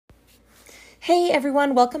Hey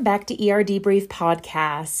everyone, welcome back to ER Debrief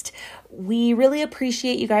Podcast. We really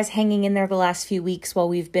appreciate you guys hanging in there the last few weeks while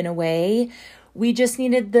we've been away. We just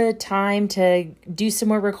needed the time to do some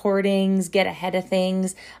more recordings, get ahead of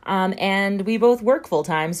things, and we both work full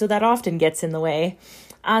time, so that often gets in the way.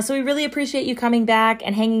 So we really appreciate you coming back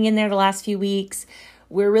and hanging in there the last few weeks.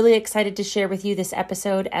 We're really excited to share with you this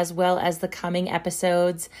episode as well as the coming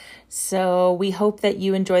episodes. So we hope that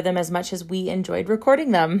you enjoy them as much as we enjoyed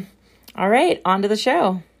recording them. All right, on to the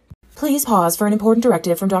show. Please pause for an important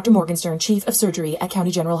directive from Dr. Morgenstern, Chief of Surgery at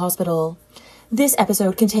County General Hospital. This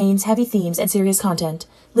episode contains heavy themes and serious content.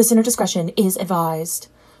 Listener discretion is advised.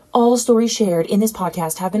 All stories shared in this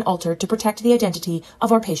podcast have been altered to protect the identity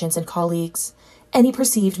of our patients and colleagues. Any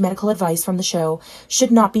perceived medical advice from the show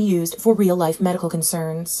should not be used for real-life medical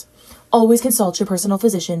concerns. Always consult your personal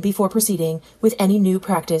physician before proceeding with any new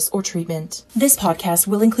practice or treatment. This podcast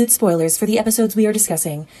will include spoilers for the episodes we are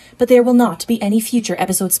discussing, but there will not be any future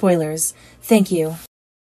episode spoilers. Thank you.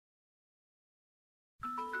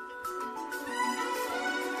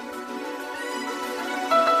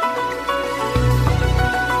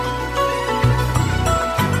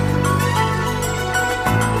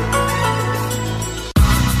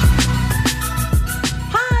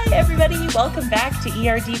 Welcome back to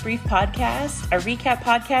ER Debrief Podcast, a recap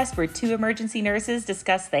podcast where two emergency nurses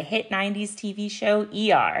discuss the hit 90s TV show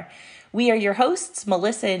ER. We are your hosts,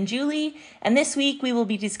 Melissa and Julie, and this week we will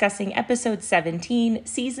be discussing episode 17,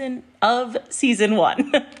 season 1.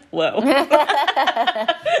 Whoa.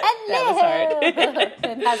 That was hard.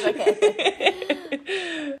 That's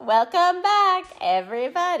okay. Welcome back,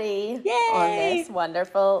 everybody. Yay! On this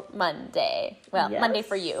wonderful Monday. Well, yes. Monday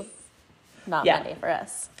for you. Not Monday for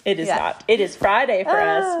us. It is not. It is Friday for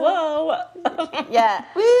us. Whoa. Yeah.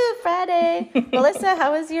 Woo, Friday. Melissa,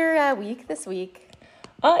 how was your week this week?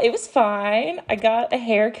 It was fine. I got a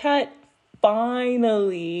haircut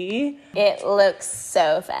finally. It looks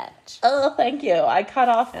so fetch. Oh, thank you. I cut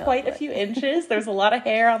off quite a few inches. There's a lot of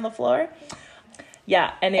hair on the floor.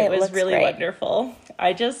 Yeah, and it was really wonderful.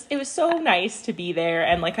 It was so nice to be there.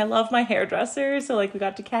 And I love my hairdresser. So we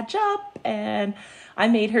got to catch up and I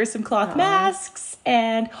made her some cloth masks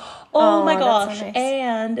and oh my gosh. So nice.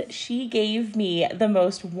 And she gave me the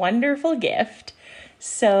most wonderful gift.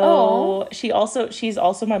 So she's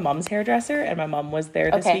also my mom's hairdresser and my mom was there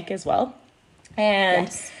this week as well. And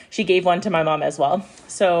she gave one to my mom as well.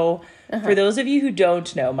 So for those of you who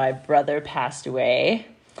don't know, my brother passed away.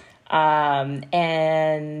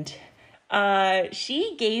 And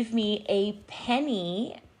she gave me a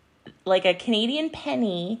penny, a Canadian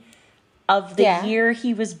penny of the year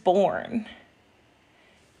he was born.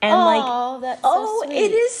 And that's so sweet.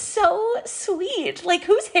 It is so sweet.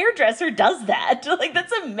 Whose hairdresser does that?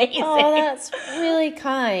 That's amazing. Oh, that's really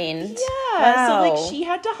kind. Yeah. Wow. So she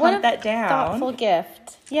had to hunt that down. Thoughtful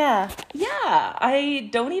gift. Yeah. Yeah. I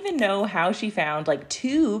don't even know how she found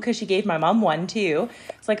two, because she gave my mom one too.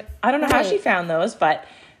 It's I don't know how she found those, but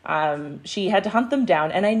she had to hunt them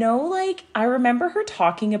down. And I know I remember her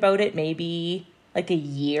talking about it maybe a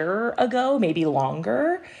year ago, maybe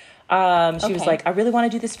longer. She was I really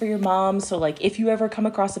want to do this for your mom. So if you ever come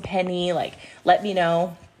across a penny, let me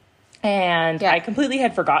know. And I completely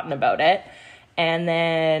had forgotten about it. And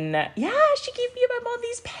then, she gave me and my mom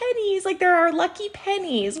these pennies. They're our lucky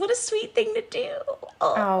pennies. What a sweet thing to do.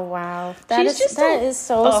 Oh wow. That is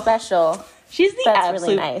so special. She's the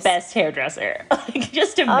absolute best hairdresser.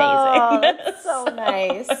 Just amazing. Oh, that's so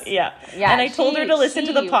nice. Yeah. And I told her to listen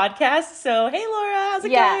to the podcast. So, hey, Laura, how's it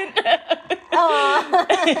going? Oh.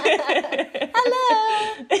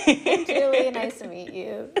 Hello. Julie, nice to meet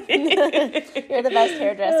you. You're the best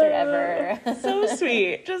hairdresser ever. So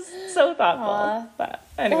sweet. Just so thoughtful. But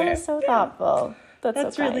anyway. That is so thoughtful.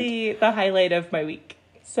 That's so really the highlight of my week.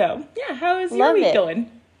 So, how is your week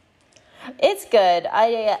going? It's good.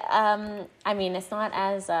 I mean, it's not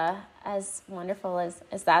as wonderful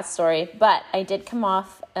as that story, but I did come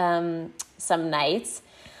off some nights.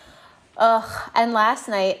 And last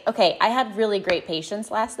night, I had really great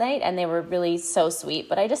patients last night, and they were really so sweet,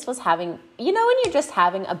 but I just was having, when you're just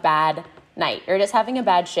having a bad night or just having a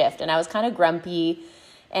bad shift, and I was kind of grumpy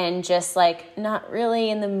and just not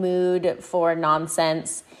really in the mood for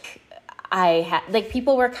nonsense. I had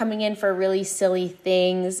people were coming in for really silly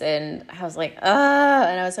things, and I was and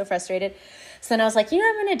I was so frustrated. So then I was you know what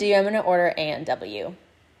I'm going to do? I'm going to order A&W.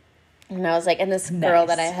 And I was and this girl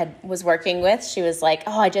that I was working with, she was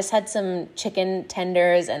I just had some chicken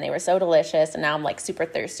tenders and they were so delicious. And now I'm super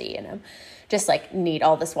thirsty and I'm just need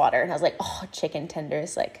all this water. And I was chicken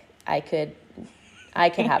tenders. I could I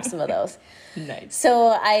could have some of those. Nice. So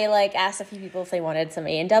I like asked a few people if they wanted some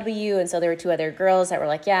A&W, and so there were 2 other girls that were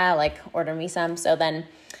like, yeah, like order me some. So then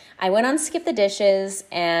I went on Skip the Dishes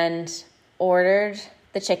and ordered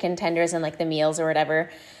the chicken tenders and like the meals or whatever.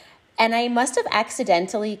 And I must have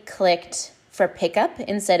accidentally clicked for pickup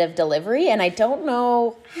instead of delivery. And I don't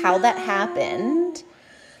know how that happened,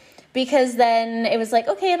 because then it was like,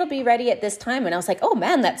 okay, it'll be ready at this time. And I was like, oh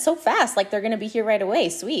man, that's so fast. Like they're going to be here right away.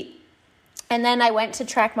 Sweet. And then I went to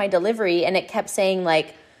track my delivery and it kept saying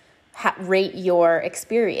like, rate your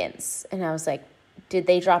experience. And I was like, did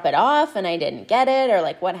they drop it off and I didn't get it, or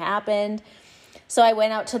like what happened? So I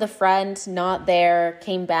went out to the front, not there,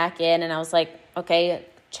 came back in, and I was like, okay,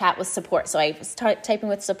 chat with support. So I was typing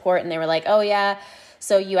with support, and they were like, oh yeah,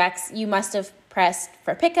 so you must have pressed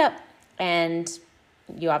for pickup and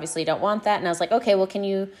you obviously don't want that. And I was like, okay, well, can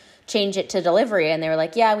you change it to delivery? And they were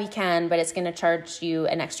like, yeah, we can, but it's going to charge you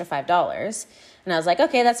an extra $5. And I was like,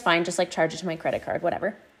 okay, that's fine. Just like charge it to my credit card,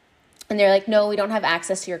 whatever. And they're like, no, we don't have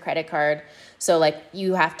access to your credit card. So like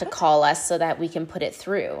you have to call us so that we can put it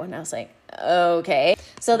through. And I was like, okay.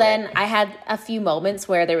 So then I had a few moments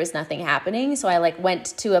where there was nothing happening. So I like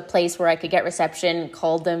went to a place where I could get reception,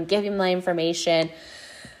 called them, gave them my information,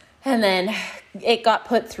 and then it got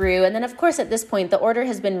put through. And then of course at this point the order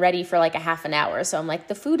has been ready for like a half an hour. So I'm like,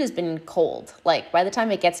 the food has been cold. Like by the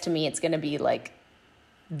time it gets to me, it's going to be like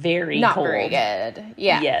not cold. Very good.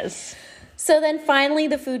 Yeah. Yes. So then finally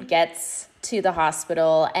the food gets to the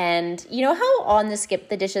hospital, and you know how on the Skip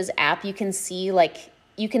the Dishes app you can see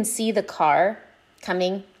the car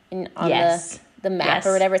coming in on the map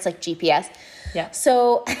or whatever. It's like GPS. Yeah.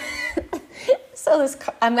 So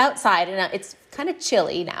I'm outside, and it's kind of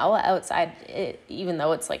chilly now outside, even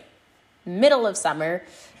though it's like middle of summer.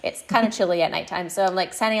 It's kind of chilly at nighttime. So I'm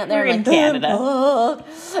like standing out there. We're in Canada.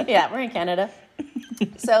 Yeah, we're in Canada.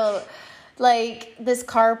 So like this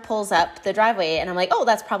car pulls up the driveway, and I'm like, oh,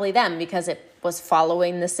 that's probably them, because it was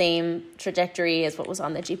following the same trajectory as what was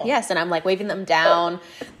on the GPS. And I'm like waving them down.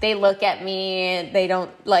 They look at me. They don't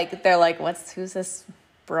like, they're like, who's this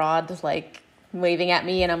broad like waving at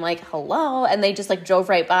me? And I'm like, hello. And they just like drove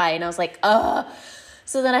right by, and I was like,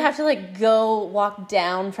 So then I have to like go walk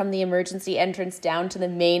down from the emergency entrance down to the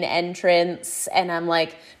main entrance. And I'm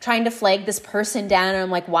like trying to flag this person down. And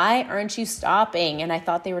I'm like, why aren't you stopping? And I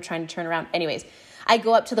thought they were trying to turn around. Anyways, I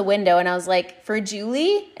go up to the window and I was like, for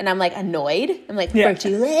Julie? And I'm like annoyed. I'm like, for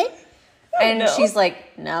Julie? And she's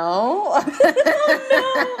like, no. Oh,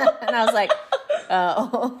 no. And I was like,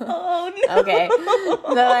 oh no. Okay.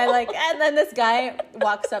 So I like, and then this guy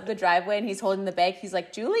walks up the driveway and he's holding the bag. He's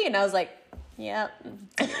like, Julie? And I was like, yeah.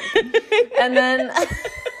 And then,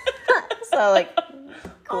 so like,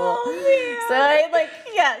 cool. Oh, man. So I like,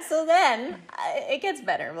 yeah. So then it gets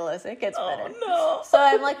better, Melissa. It gets better. No. So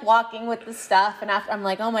I'm like walking with the stuff, and after I'm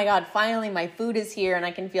like, oh my God, finally my food is here, and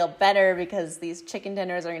I can feel better because these chicken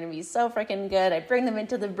tenders are going to be so freaking good. I bring them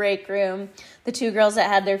into the break room. The 2 girls that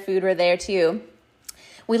had their food were there too.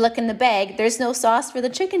 We look in the bag. There's no sauce for the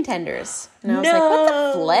chicken tenders. And I was like,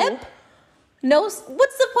 what the flip? No, what's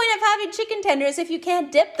the point of having chicken tenders if you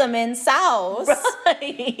can't dip them in sauce?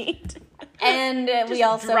 Right. And we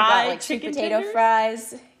also got like sweet potato tenders?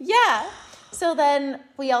 Fries. Yeah. So then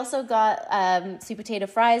we also got sweet potato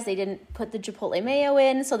fries. They didn't put the Chipotle mayo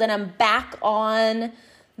in. So then I'm back on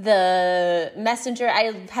the messenger.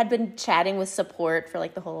 I had been chatting with support for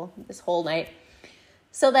like this whole night.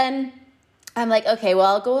 So then I'm like, okay, well,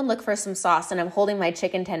 I'll go and look for some sauce. And I'm holding my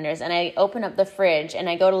chicken tenders, and I open up the fridge and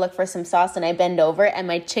I go to look for some sauce, and I bend over and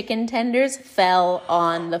my chicken tenders fell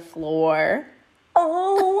on the floor.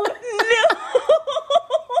 Oh, no.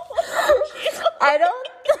 I don't.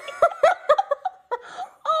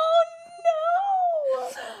 Oh, no.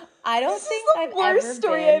 I don't think I've Worst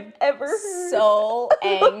story I've ever heard. So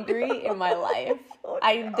angry in my life. Oh, no.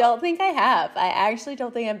 I don't think I have. I actually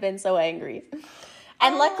don't think I've been so angry.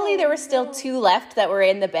 And luckily there were still 2 left that were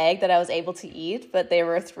in the bag that I was able to eat, but there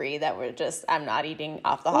were 3 that were just, I'm not eating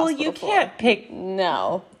off the hospital you floor. can't pick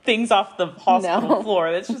No. things off the hospital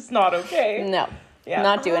floor. That's just not okay. No. Yeah.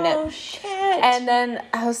 Not doing it. Oh, shit. And then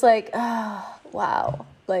I was like, oh, wow.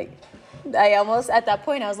 Like, I almost, at that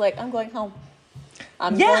point, I was like, I'm going home.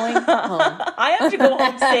 I'm going home. I have to go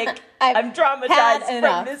home sick. I'm traumatized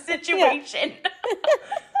from this situation.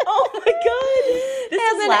 Oh, my God.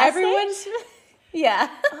 This is last everyone's... night? Yeah.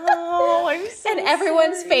 Oh, I'm so And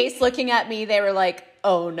everyone's sorry. face looking at me, they were like,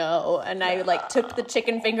 oh no. And I like took the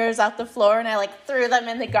chicken fingers off the floor and I like threw them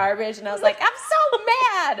in the garbage, and I was like, I'm so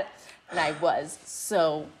mad. And I was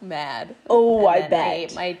so mad. Oh, And I then bet. I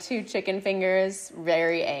ate my 2 chicken fingers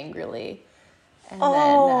very angrily.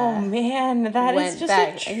 Man, that is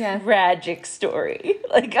just a tragic story.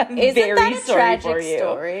 Like, I'm very sorry for you.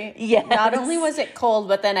 Story? Yes. Not only was it cold,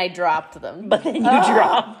 but then I dropped them. But then you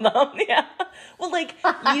dropped them, yeah. Well, like,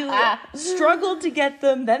 you struggled to get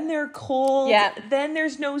them, then they're cold, then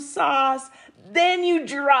there's no sauce, then you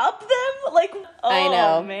drop them? Like, I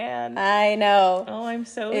know. Man. I know. Oh, I'm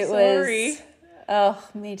so sorry.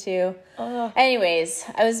 Me too. Anyways,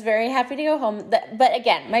 I was very happy to go home. But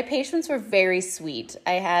again, my patients were very sweet.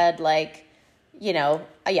 I had I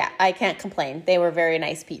can't complain. They were very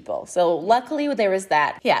nice people. So luckily there was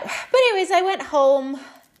that. Yeah. But anyways, I went home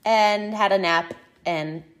and had a nap,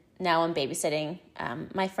 and now I'm babysitting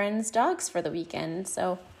my friend's dogs for the weekend.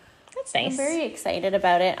 So that's nice. I'm very excited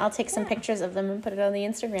about it. I'll take some pictures of them and put it on the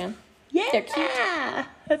Instagram. Yeah. They're cute.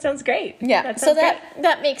 That sounds great. Yeah.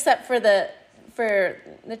 That makes up for the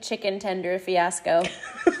chicken tender fiasco.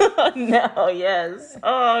 No, yes.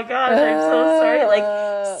 Oh gosh, I'm so sorry.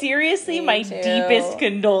 Like, seriously, my deepest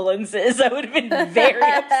condolences. I would have been very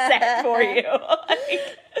upset for you.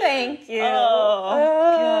 Thank you.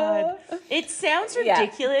 Oh God. It sounds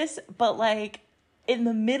ridiculous, but like, in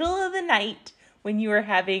the middle of the night when you are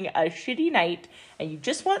having a shitty night and you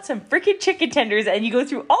just want some freaking chicken tenders and you go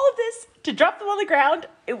through all of this to drop them on the ground,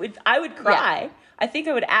 I would cry. Yeah. I think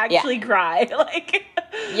I would actually cry. Like,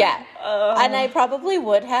 and I probably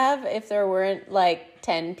would have if there weren't like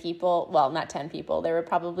 10 people. Well, not 10 people. There were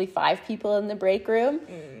probably 5 people in the break room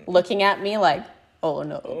looking at me like, oh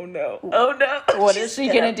no. What is she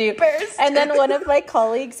going to do? And then one of my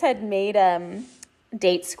colleagues had made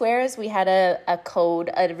date squares. We had a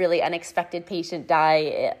code, a really unexpected patient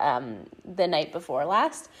die the night before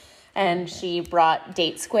last. And she brought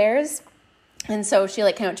date squares. And so she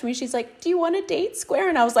came up to me. She's like, "Do you want a date square?"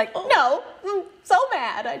 And I was like, "No, I'm so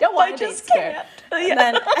mad. I don't want a date square." And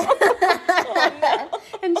then,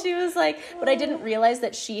 and she was like, but I didn't realize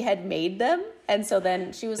that she had made them. And so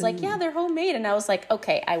then she was like, "Yeah, they're homemade." And I was like,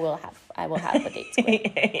 "Okay, I will have a date square."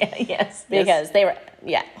 Yes, because they were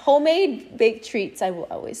homemade baked treats. I will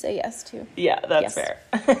always say yes to. Yeah, that's fair.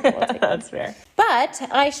 That's fair. But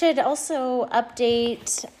I should also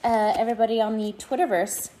update everybody on the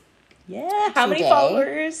Twitterverse. Yeah, how many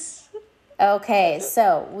followers? Okay,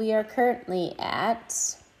 so we are currently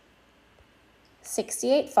at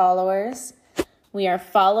 68 followers. We are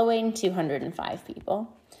following 205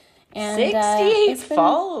 people. And 68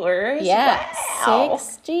 followers? Yeah, wow.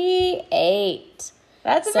 68.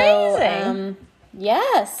 That's amazing.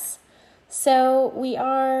 Yes. So we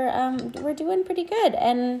are, we're doing pretty good.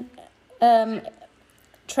 And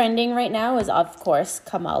trending right now is, of course,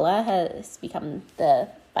 Kamala has become the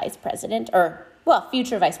vice president,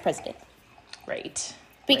 future vice president. Right.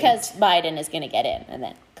 Because Biden is going to get in, and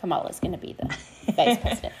then Kamala is going to be the vice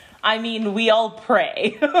president. I mean, we all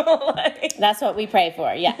pray. That's what we pray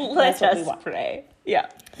for, yeah. Let us pray. Yeah.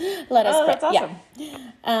 Let us pray. That's awesome.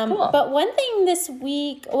 Yeah. Cool. But one thing this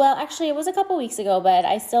week, well, actually, it was a couple weeks ago, but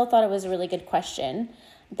I still thought it was a really good question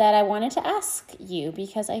that I wanted to ask you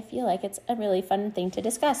because I feel like it's a really fun thing to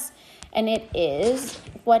discuss. And it is,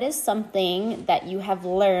 what is something that you have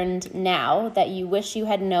learned now that you wish you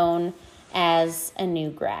had known as a new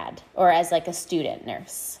grad or as a student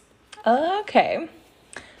nurse? Okay.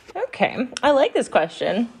 I like this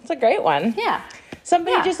question. It's a great one. Yeah.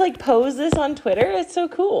 Somebody just posed this on Twitter. It's so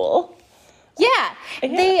cool. Yeah.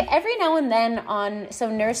 They every now and then so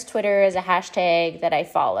Nurse Twitter is a hashtag that I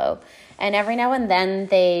follow. And every now and then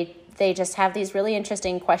they just have these really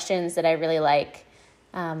interesting questions that I really like.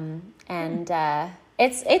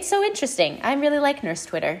 It's so interesting. I really like Nurse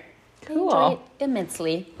Twitter. Cool. I enjoy it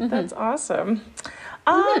immensely. Mm-hmm. That's awesome.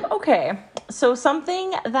 Okay. So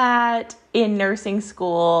something that in nursing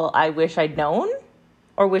school I wish I'd known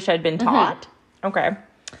or wish I'd been taught. Okay.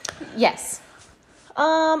 Yes.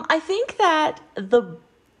 I think that the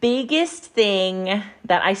biggest thing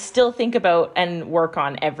that I still think about and work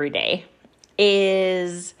on every day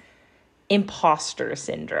is imposter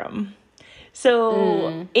syndrome.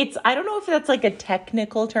 So I don't know if that's a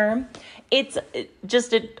technical term. It's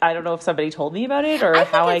just I don't know if somebody told me about it or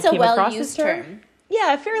how I came across this term.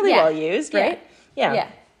 Yeah, fairly well used, right? Yeah.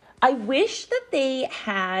 I wish that they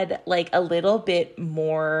had a little bit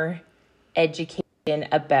more education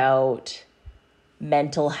about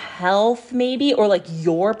mental health maybe, or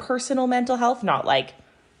your personal mental health, not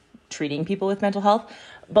treating people with mental health,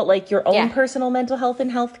 but your own personal mental health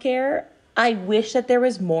in healthcare. I wish that there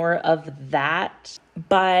was more of that,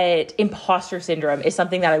 but imposter syndrome is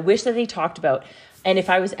something that I wish that they talked about. And if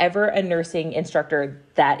I was ever a nursing instructor,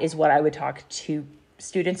 that is what I would talk to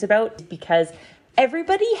students about, because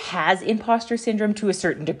everybody has imposter syndrome to a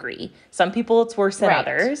certain degree. Some people it's worse than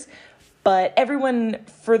others, But everyone,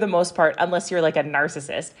 for the most part, unless you're like a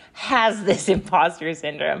narcissist, has this imposter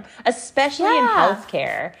syndrome, especially in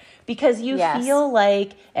healthcare, because you feel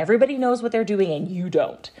like everybody knows what they're doing and you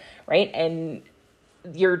don't, right? And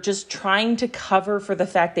you're just trying to cover for the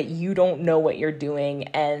fact that you don't know what you're doing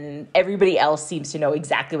and everybody else seems to know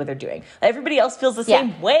exactly what they're doing. Everybody else feels the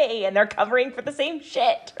same way and they're covering for the same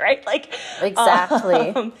shit, right? Like,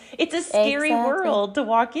 exactly. It's a scary world to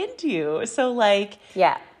walk into. So like,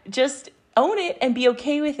 just own it and be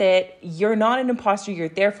okay with it. You're not an imposter. You're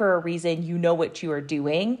there for a reason. You know what you are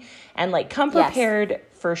doing, and like, come prepared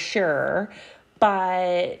for sure,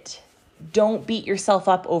 but don't beat yourself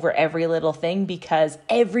up over every little thing, because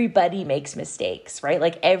everybody makes mistakes, right?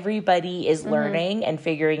 Like, everybody is learning and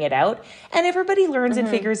figuring it out, and everybody learns and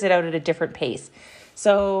figures it out at a different pace.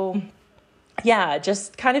 So yeah,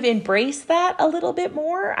 just kind of embrace that a little bit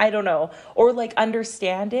more. I don't know. Or like,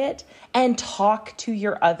 understand it and talk to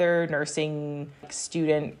your other nursing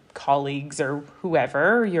student colleagues or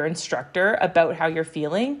whoever, your instructor, about how you're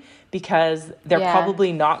feeling, because they're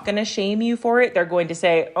probably not going to shame you for it. They're going to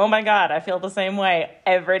say, oh my God, I feel the same way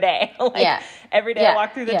every day. Like, every day I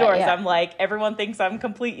walk through the doors, I'm like, everyone thinks I'm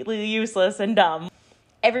completely useless and dumb.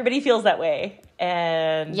 Everybody feels that way.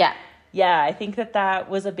 And yeah, I think that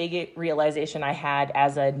was a big realization I had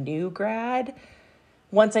as a new grad.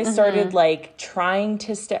 Once I started like trying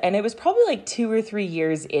to and it was probably like 2 or 3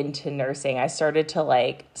 years into nursing, I started to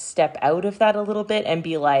like step out of that a little bit and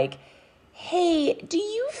be like, hey, do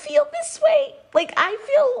you feel this way? Like, I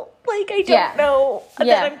feel like I don't know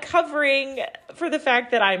that I'm covering for the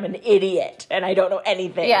fact that I'm an idiot and I don't know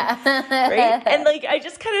anything. Right? And like, I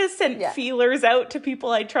just kind of sent feelers out to people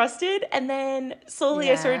I trusted. And then slowly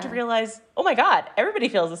I started to realize, oh my God, everybody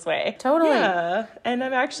feels this way. Totally. Yeah. And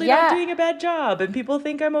I'm actually not doing a bad job, and people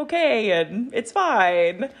think I'm okay and it's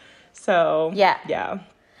fine. So yeah.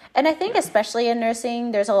 And I think especially in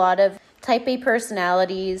nursing, there's a lot of type A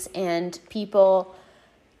personalities, and people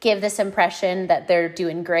give this impression that they're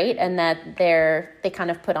doing great and that they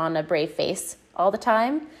kind of put on a brave face all the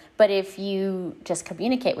time. But if you just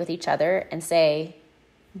communicate with each other and say,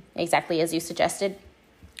 exactly as you suggested,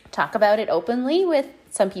 talk about it openly with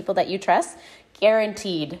some people that you trust,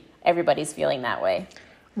 guaranteed everybody's feeling that way.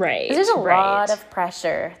 Right. There's a lot of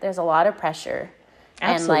pressure. There's a lot of pressure.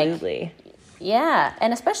 Absolutely. And like,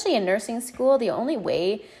 and especially in nursing school, the only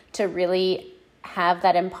way to really have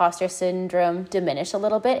that imposter syndrome diminish a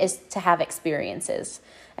little bit is to have experiences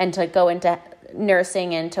and to go into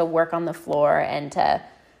nursing and to work on the floor and to,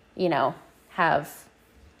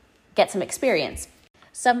 get some experience.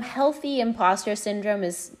 Some healthy imposter syndrome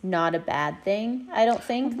is not a bad thing, I don't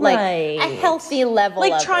think. Like, a healthy level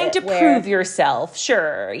like of trying to prove yourself.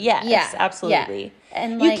 Sure. Yes, absolutely. Yeah.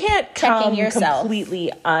 And you like, can't come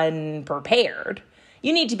completely unprepared.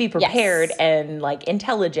 You need to be prepared and like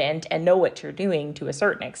intelligent and know what you're doing to a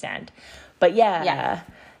certain extent. But you're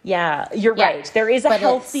right. There is a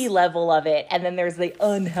healthy level of it, and then there's the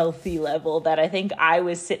unhealthy level that I think I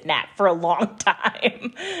was sitting at for a long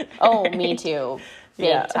time. Oh, me too.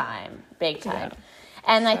 Big time. Yeah.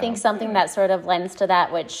 And I think something that sort of lends to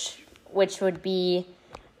that, which would be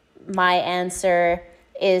my answer,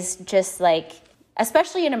 is just like,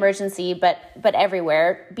 especially in emergency, but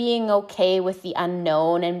everywhere, being okay with the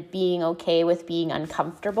unknown and being okay with being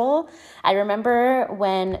uncomfortable. I remember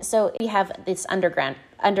so we have this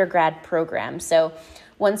undergrad program. So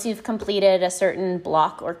once you've completed a certain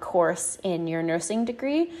block or course in your nursing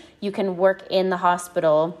degree, you can work in the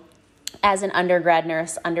hospital as an undergrad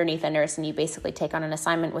nurse underneath a nurse, and you basically take on an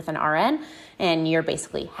assignment with an RN, and you're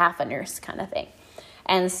basically half a nurse kind of thing.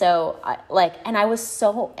 And so I was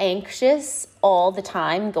so anxious all the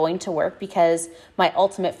time going to work, because my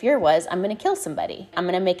ultimate fear was, I'm going to kill somebody. I'm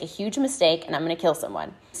going to make a huge mistake and I'm going to kill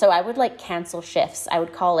someone. So I would like cancel shifts. I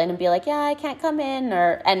would call in and be like, yeah, I can't come in,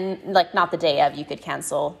 and like, not the day of, you could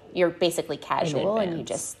cancel. You're basically casual and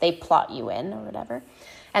they plot you in or whatever.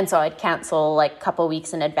 And so I'd cancel like a couple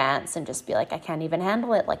weeks in advance and just be like, I can't even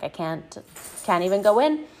handle it. Like, I can't even go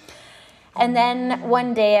in. And then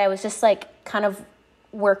one day I was just like kind of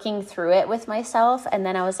working through it with myself. And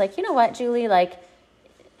then I was like, you know what, Julie, like,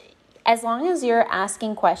 as long as you're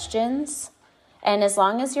asking questions and as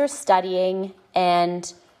long as you're studying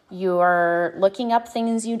and you're looking up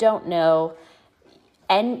things you don't know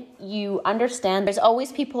and you understand there's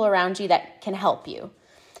always people around you that can help you.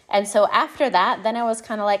 And so after that, then I was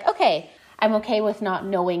kind of like, okay, I'm okay with not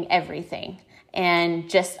knowing everything and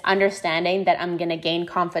just understanding that I'm going to gain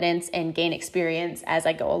confidence and gain experience as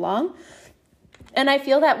I go along. And I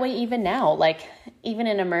feel that way even now. Like, even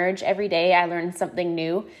in Emerge, every day I learn something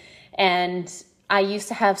new, and I used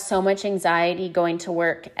to have so much anxiety going to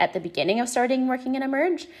work at the beginning of starting working in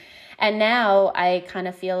Emerge. And now I kind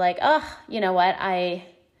of feel like, oh, you know what?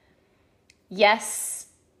 Yes,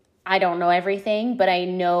 I don't know everything, but I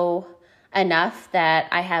know enough that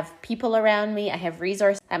I have people around me, I have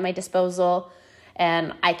resources at my disposal,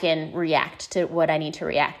 and I can react to what I need to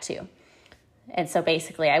react to. And so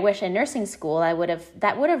basically, I wish in nursing school, that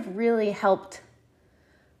would have really helped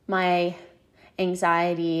my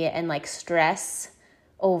anxiety and like stress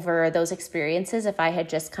over those experiences if I had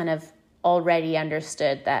just kind of already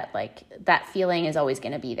understood that like that feeling is always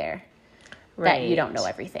going to be there, that you don't know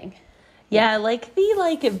everything. Yeah, like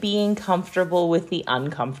being comfortable with the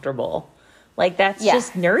uncomfortable. Like that's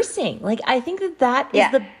just nursing. Like I think that is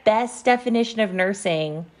the best definition of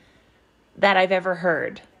nursing that I've ever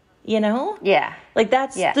heard. You know? Yeah. Like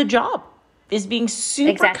that's the job, is being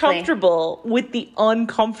super comfortable with the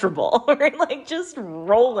uncomfortable. Right? Like just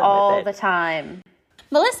rolling all with it. the time.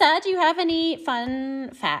 Melissa, do you have any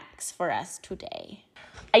fun facts for us today?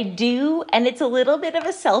 I do, and it's a little bit of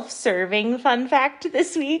a self-serving fun fact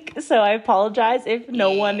this week, so I apologize if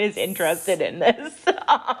no one is interested in this.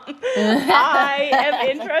 I am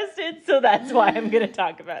interested, so that's why I'm going to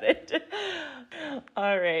talk about it.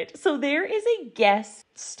 All right, so there is a guest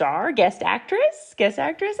actress,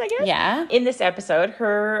 I guess? Yeah. In this episode,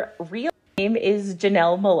 her real name is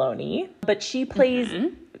Janelle Maloney, but she plays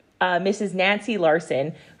Mrs. Nancy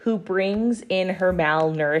Larson, who brings in her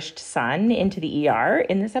malnourished son into the ER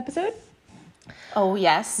in this episode. Oh,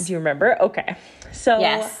 yes. Do you remember? Okay. So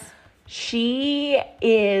yes. She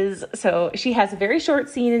has a very short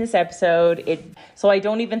scene in this episode. So I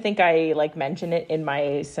don't even think I mention it in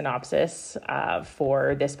my synopsis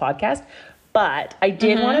for this podcast, but I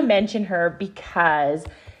did want to mention her because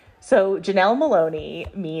Janelle Maloney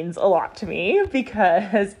means a lot to me,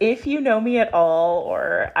 because if you know me at all,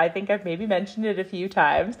 or I think I've maybe mentioned it a few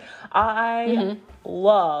times, I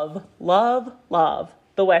love, love, love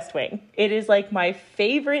The West Wing. It is like my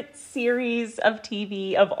favorite series of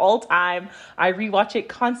TV of all time. I rewatch it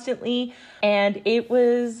constantly, and it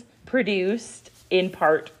was produced in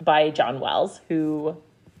part by John Wells, who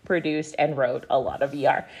produced and wrote a lot of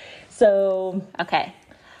ER. So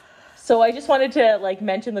I just wanted to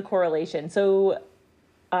mention the correlation. So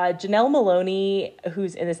Janelle Maloney,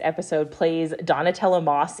 who's in this episode, plays Donatella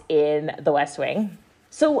Moss in The West Wing.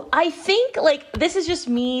 So I think this is just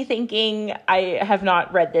me thinking. I have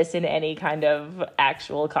not read this in any kind of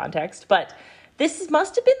actual context, but this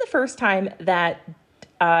must have been the first time that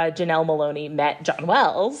Janelle Maloney met John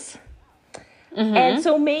Wells. And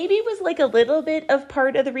so maybe it was a little bit of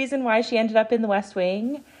part of the reason why she ended up in The West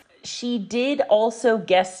Wing. She did also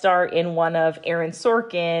guest star in one of Aaron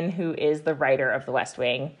Sorkin, who is the writer of The West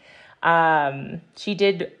Wing. She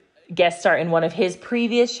did guest star in one of his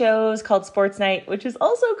previous shows called Sports Night, which is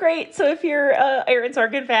also great. So if you're an Aaron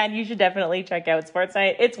Sorkin fan, you should definitely check out Sports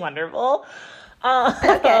Night. It's wonderful.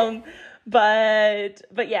 Okay.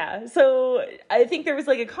 But yeah, so I think there was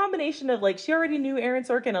a combination of she already knew Aaron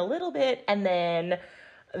Sorkin a little bit, and then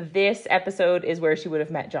this episode is where she would have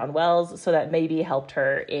met John Wells, so that maybe helped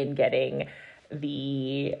her in getting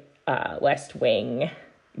the West Wing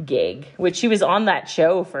gig, which she was on that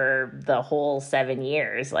show for the whole 7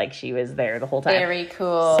 years. She was there the whole time. Very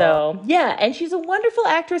cool. So yeah, and she's a wonderful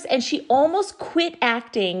actress, and she almost quit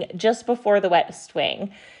acting just before The West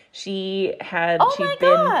Wing. She'd been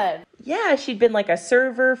a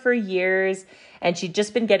server for years, and she'd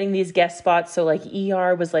just been getting these guest spots. So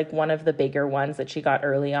ER was one of the bigger ones that she got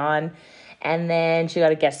early on. And then she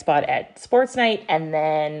got a guest spot at Sports Night, and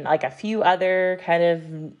then a few other kind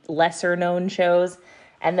of lesser known shows,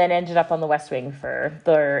 and then ended up on The West Wing for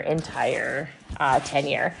their entire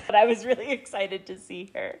tenure. But I was really excited to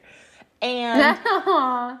see her. And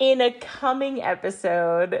in a coming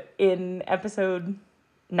episode, in episode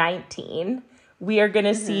 19, we are going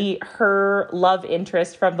to see her love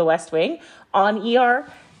interest from The West Wing on ER,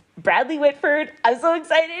 Bradley Whitford. I'm so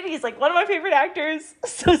excited. He's one of my favorite actors.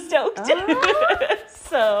 So stoked.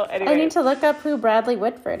 So anyway. I need to look up who Bradley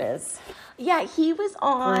Whitford is. Yeah, he was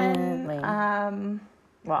on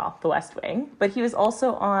The West Wing, but he was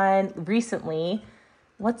also on recently.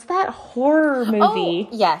 What's that horror movie?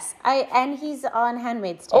 Oh, yes. And he's on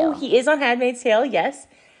Handmaid's Tale. Oh, he is on Handmaid's Tale, yes.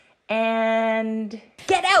 And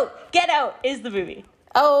Get Out is the movie.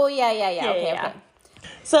 Oh, yeah. Okay.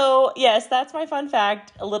 So, yes, that's my fun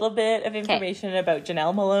fact. A little bit of information about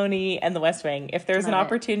Janelle Maloney and The West Wing. If there's an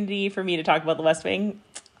opportunity for me to talk about The West Wing,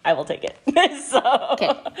 I will take it. Okay.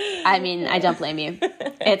 I mean, I don't blame you.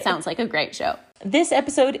 It sounds like a great show. This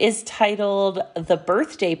episode is titled The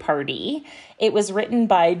Birthday Party. It was written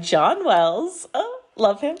by John Wells. Oh,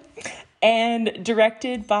 love him. and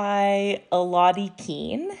directed by Elodie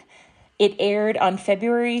Keene. It aired on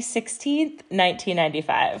February 16th,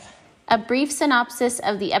 1995. A brief synopsis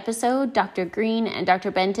of the episode. Dr. Green and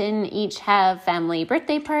Dr. Benton each have family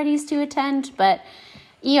birthday parties to attend, but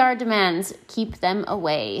ER demands keep them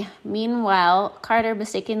away. Meanwhile, Carter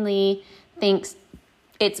mistakenly thinks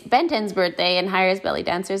it's Benton's birthday and hires belly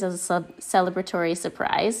dancers as a celebratory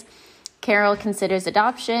surprise. Carol considers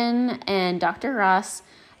adoption, and Dr. Ross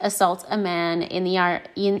assaults a man in the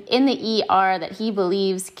ER that he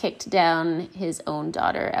believes kicked down his own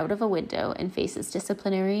daughter out of a window and faces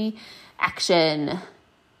disciplinary action.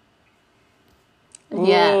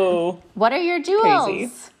 Whoa. Yeah. What are your jewels?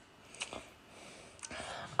 Crazy.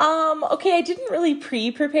 Okay, I didn't really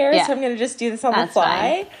prepare, so I'm going to just do this on the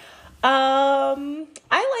fly. I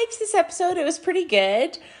liked this episode. It was pretty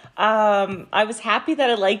good. I was happy that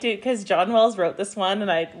I liked it because John Wells wrote this one,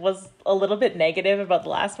 and I was a little bit negative about the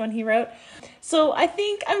last one he wrote. So I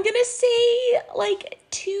think I'm going to say like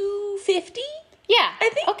 250. Yeah. I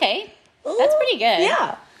think. Okay. That's pretty good.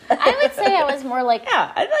 Yeah. I would say I was more like...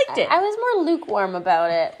 Yeah, I liked it. I was more lukewarm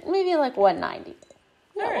about it. Maybe like 190.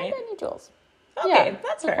 Yeah, All right. 190 joules. Okay, Yeah,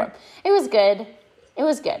 that's lukewarm. fair. It was good. It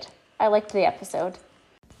was good. I liked the episode.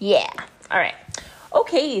 Yeah. All right.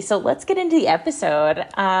 Okay, so let's get into the episode.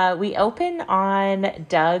 We open on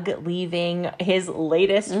Doug leaving his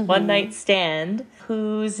latest one-night stand,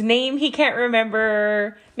 whose name he can't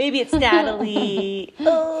remember. Maybe it's Natalie.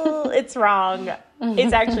 Oh, it's wrong.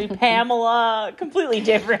 It's actually Pamela. Completely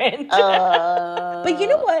different. But you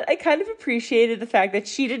know what? I kind of appreciated the fact that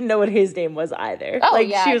she didn't know what his name was either. Oh, like,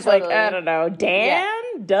 yeah, she was totally. like, I don't know,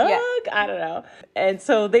 Dan? Doug? Yeah. I don't know. And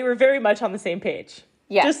so they were very much on the same page.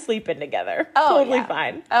 Yeah. Just sleeping together. Oh, Totally yeah.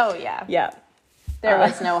 fine. Oh, yeah. Yeah. There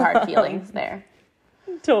was no hard feelings there.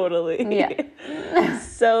 Totally. Yeah.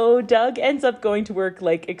 So Doug ends up going to work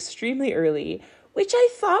like extremely early, which I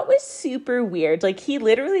thought was super weird. Like, he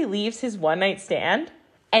literally leaves his one-night stand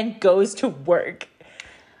and goes to work.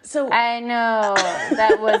 So I know.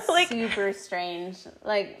 That was Like- super strange.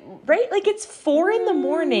 Like, right? Like, it's 4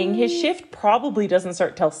 a.m. His shift probably doesn't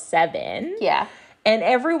start till 7. yeah. And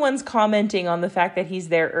everyone's commenting on the fact that he's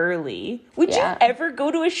there early. Would Yeah. you ever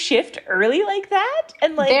go to a shift early like that?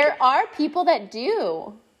 And like, There are people that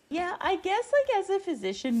do. yeah, I guess like as a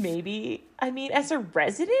physician, maybe. I mean, as a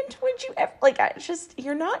resident, would you ever like?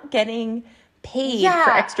 You're not getting paid Yeah.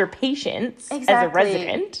 for extra patients as a Exactly.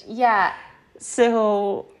 resident. Yeah.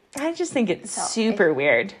 So I just think it's super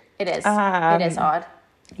weird. It is. Um, It is odd.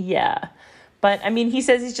 Yeah, but I mean, he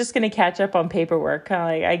says he's just going to catch up on paperwork. Kind of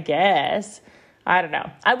like, I guess. I don't know.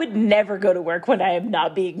 I would never go to work when I am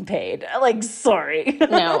not being paid. Like, sorry.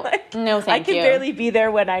 No. Like, No, I thank can you. barely be there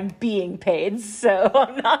when I'm being paid, so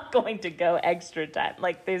I'm not going to go extra time.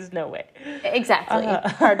 Like, there's no way. Exactly.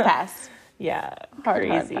 Hard pass. Yeah, Hard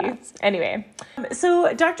crazy. pass. Anyway,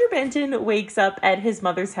 so Dr. Benton wakes up at his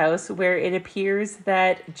mother's house where it appears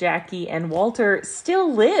that Jackie and Walter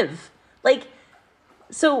still live. Like,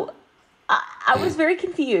 so I was very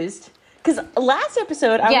confused. Because last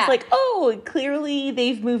episode, I was like, oh, clearly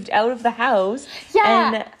they've moved out of the house.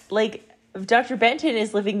 Yeah. And, like, Dr. Benton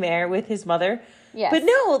is living there with his mother. Yes. But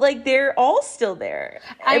no, like, they're all still there.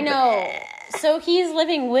 I know. So he's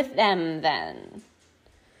living with them then.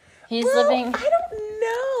 He's living... I don't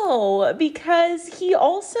know. Because he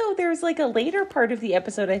also, there's, like, a later part of the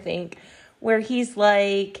episode, I think, where he's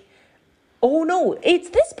like... Oh, no,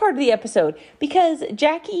 it's this part of the episode. Because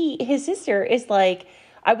Jackie, his sister, is like...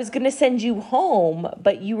 I was going to send you home,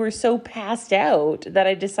 but you were so passed out that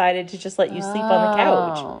I decided to just let you sleep on the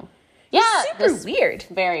couch. Oh. Yeah. Super weird.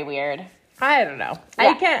 Very weird. I don't know.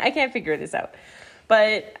 Yeah. I can't figure this out.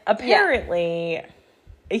 But apparently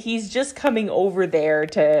he's just coming over there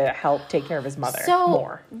to help take care of his mother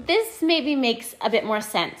more. This maybe makes a bit more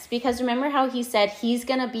sense because remember how he said he's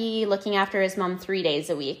going to be looking after his mom 3 days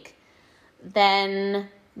a week. Then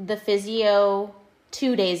the physio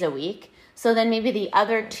 2 days a week. So then maybe the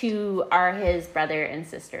other 2 are his brother and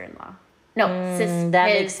sister-in-law. No, that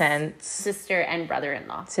makes sense. Sister and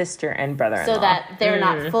brother-in-law. Sister and brother-in-law. So that they're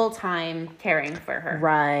not full-time caring for her.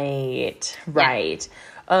 Right.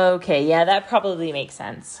 Okay, yeah, that probably makes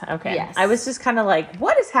sense. Okay. Yes. I was just kind of like,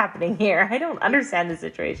 what is happening here? I don't understand the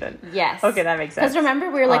situation. Yes. Okay, that makes sense. Because remember,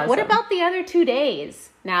 we were like, what Awesome. about the other 2 days?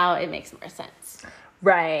 Now it makes more sense.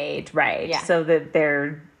 Right. Yeah. So that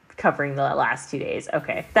they're covering the last 2 days.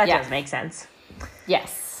 Okay, that does make sense.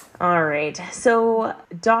 Yes. All right. So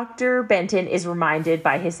Dr. Benton is reminded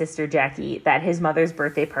by his sister Jackie that his mother's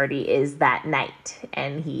birthday party is that night,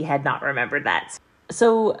 and he had not remembered that.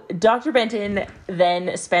 So Dr. Benton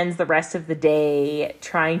then spends the rest of the day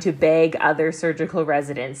trying to beg other surgical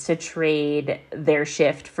residents to trade their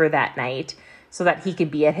shift for that night so that he could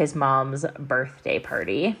be at his mom's birthday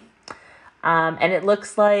party. And it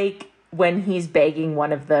looks like when he's begging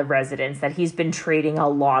one of the residents that he's been trading a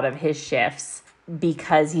lot of his shifts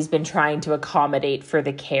because he's been trying to accommodate for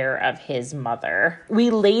the care of his mother. We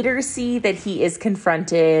later see that he is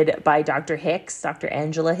confronted by Dr. Hicks, Dr.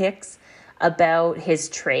 Angela Hicks, about his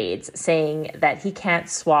trades, saying that he can't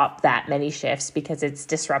swap that many shifts because it's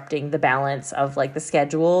disrupting the balance of like the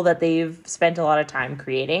schedule that they've spent a lot of time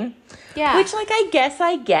creating. Yeah. Which, like, I guess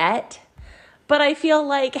I get, but I feel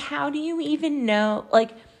like, how do you even know, like,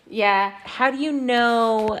 Yeah. how do you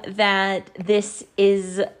know that this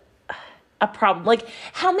is a problem? Like,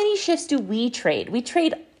 how many shifts do we trade? We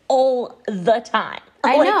trade all the time.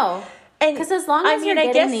 I Like, know. and Because as long I as mean, you're I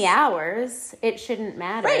getting guess- the hours, it shouldn't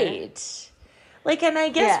matter. Right. Like, and I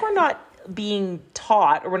guess Yeah. we're not being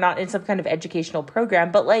taught, or we're not in some kind of educational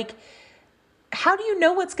program, but like, how do you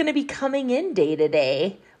know what's going to be coming in day to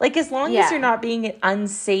day? Like, as long Yeah. as you're not being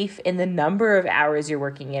unsafe in the number of hours you're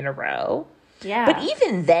working in a row. Yeah. But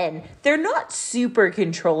even then, they're not super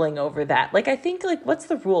controlling over that. Like, I think, like, what's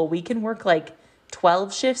the rule? We can work like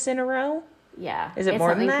 12 shifts in a row? Yeah. Is it it's more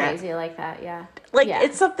than something that? crazy like that, yeah. Like, Yeah.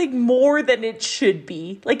 it's something more than it should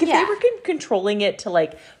be. Like, if they Yeah. were controlling it to,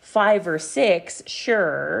 like, 5 or 6,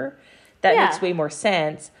 sure, that Yeah. makes way more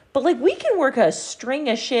sense. But, like, we can work a string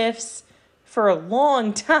of shifts for a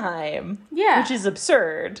long time. Yeah. Which is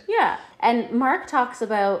absurd. Yeah. And Mark talks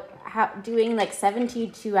about how doing like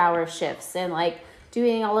 72-hour shifts and like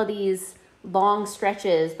doing all of these long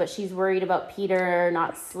stretches, but she's worried about Peter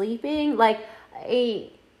not sleeping. Like,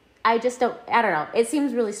 I just don't know. It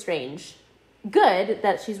seems really strange. Good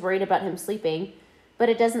that she's worried about him sleeping, but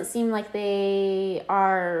it doesn't seem like they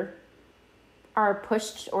are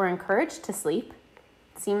pushed or encouraged to sleep.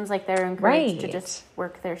 It seems like they're encouraged to Right. just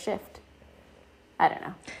work their shift. I don't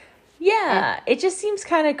know. Yeah, it just seems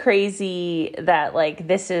kind of crazy that, like,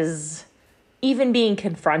 this is even being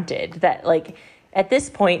confronted. That, like, at this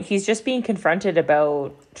point, he's just being confronted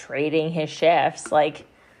about trading his shifts. Like,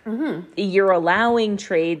 you're allowing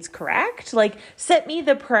trades, correct? Like, set me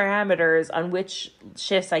the parameters on which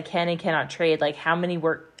shifts I can and cannot trade. Like, how many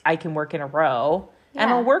I can work in a row, and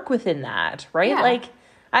Yeah. I'll work within that, right? Yeah. Like,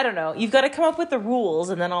 I don't know. You've got to come up with the rules,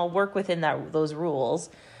 and then I'll work within those rules.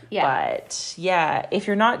 Yeah. But yeah, if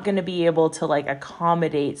you're not going to be able to like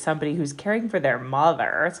accommodate somebody who's caring for their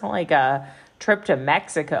mother, it's not like a trip to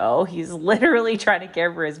Mexico. He's literally trying to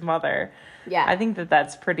care for his mother. Yeah. I think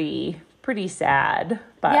that's pretty sad.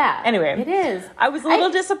 But Yeah, anyway, it is. I was a little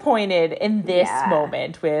disappointed in this Yeah.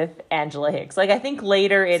 moment with Angela Hicks. Like, I think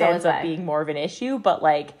later it So ends was up I. being more of an issue, but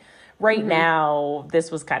like right now,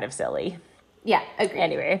 this was kind of silly. Yeah, agreed.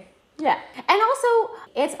 Anyway. Yeah. And also,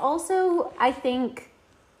 it's also, I think,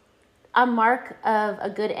 a mark of a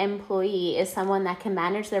good employee is someone that can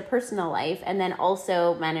manage their personal life and then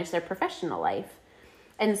also manage their professional life.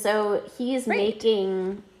 And so he's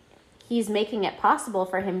making it possible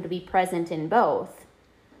for him to be present in both.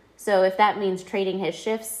 So if that means trading his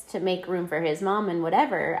shifts to make room for his mom and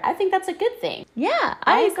whatever, I think that's a good thing. Yeah, Why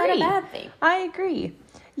I is agree. that a bad thing? I agree.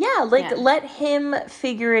 Yeah, like, Yeah. let him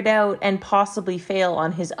figure it out and possibly fail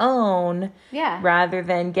on his own. Yeah. Rather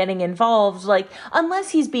than getting involved, like,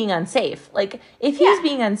 unless he's being unsafe. Like, if he's Yeah.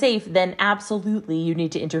 being unsafe, then absolutely you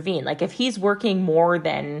need to intervene. Like, if he's working more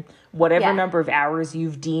than whatever Yeah. number of hours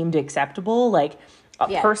you've deemed acceptable, like,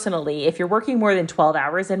 Yeah. personally, if you're working more than 12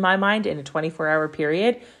 hours in my mind in a 24-hour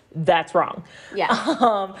period, that's wrong.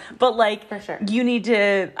 Yeah. But like, For sure. you need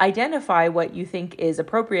to identify what you think is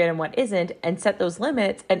appropriate and what isn't and set those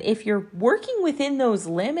limits. And if you're working within those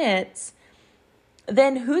limits,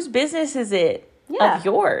 then whose business is it Yeah. of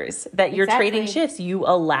yours that you're trading Exactly. shifts? You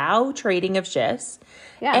allow trading of shifts.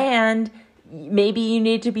 Yeah. And maybe you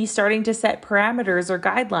need to be starting to set parameters or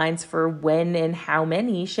guidelines for when and how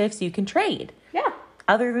many shifts you can trade. Yeah.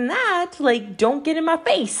 Other than that, like, don't get in my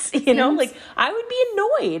face, you know? Seems- Like, I would be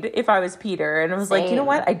annoyed if I was Peter and I was like, you know Same.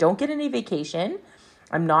 what? I don't get any vacation.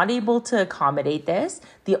 I'm not able to accommodate this.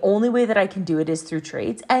 The only way that I can do it is through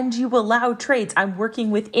trades, and you allow trades. I'm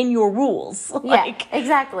working within your rules. Like, Yeah,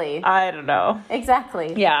 exactly. I don't know.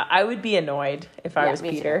 Exactly. Yeah, I would be annoyed if I Yeah, was me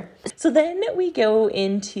Peter. So then we go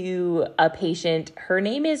into a patient. Her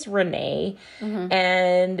name is Renee,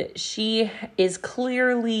 and she is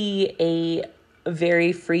clearly a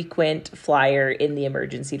very frequent flyer in the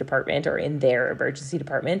emergency department, or in their emergency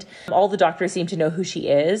department. All the doctors seem to know who she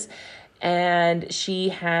is, and she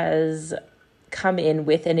has come in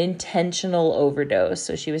with an intentional overdose.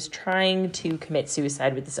 So she was trying to commit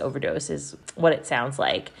suicide with this overdose is what it sounds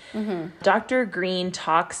like. Dr. Green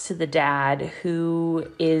talks to the dad, who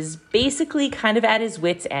is basically kind of at his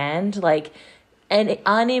wit's end, like, and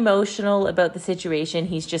unemotional about the situation.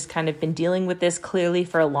 He's just kind of been dealing with this clearly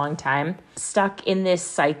for a long time, stuck in this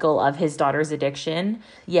cycle of his daughter's addiction.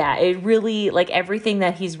 Yeah, it really, like, everything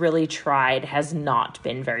that he's really tried has not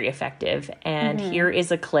been very effective. And here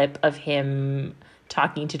is a clip of him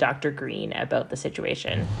talking to Dr. Green about the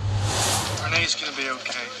situation. Renee's gonna be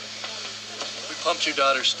okay. We pumped your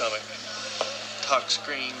daughter's stomach. Tox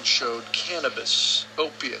screen showed cannabis,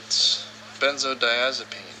 opiates,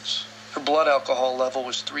 benzodiazepines. Her blood alcohol level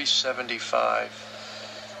was 375.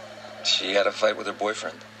 She had a fight with her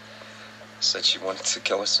boyfriend. Said she wanted to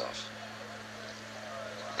kill herself.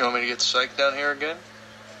 You want me to get psyched down here again?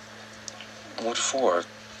 What for?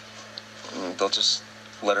 They'll just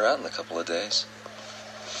let her out in a couple of days.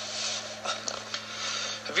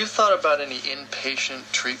 Have you thought about any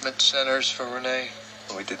inpatient treatment centers for Renee?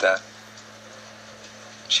 We did that.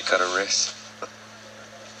 She cut her wrist.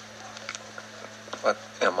 What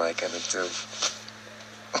am I gonna do?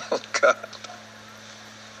 Oh, God.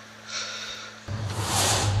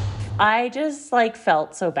 I just, like,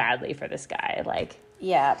 felt so badly for this guy. Like,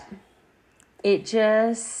 Yeah. it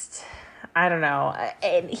just, I don't know.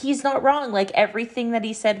 And he's not wrong. Like, everything that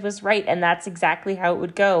he said was right. And that's exactly how it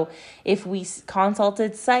would go. If we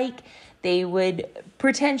consulted psych, they would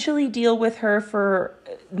potentially deal with her for,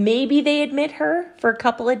 maybe they admit her for a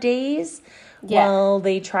couple of days. Yeah. While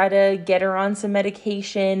they try to get her on some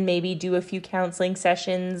medication, maybe do a few counseling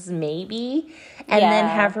sessions, maybe, and then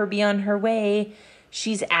Yeah. have her be on her way.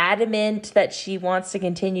 She's adamant that she wants to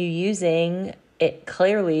continue using it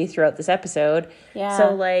clearly throughout this episode. Yeah.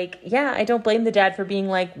 So, like, yeah, I don't blame the dad for being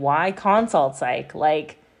like, why consult psych?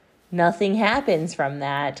 Like, nothing happens from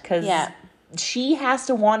that, because Yeah. she has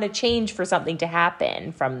to want to change for something to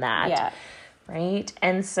happen from that. Yeah. Right.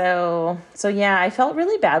 And so yeah, I felt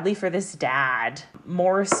really badly for this dad,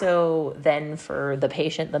 more so than for the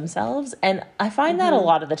patient themselves. And I find that a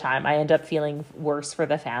lot of the time I end up feeling worse for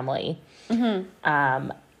the family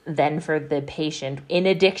than for the patient in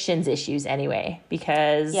addictions issues anyway,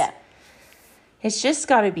 because Yeah. it's just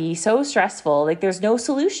got to be so stressful. Like, there's no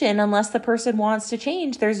solution unless the person wants to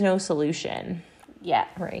change. There's no solution. Yeah.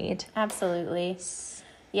 Right. Absolutely.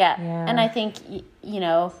 Yeah. Yeah. And I think, you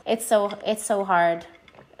know, it's so hard.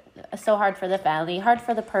 So hard for the family, hard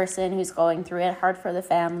for the person who's going through it, hard for the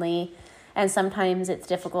family. And sometimes it's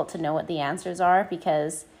difficult to know what the answers are,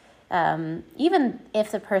 because even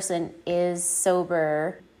if the person is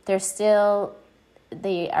sober, they still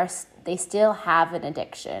have an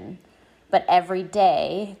addiction. But every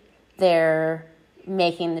day they're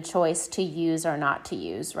making the choice to use or not to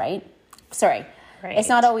use, right? Sorry. Right. It's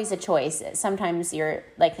not always a choice. Sometimes you're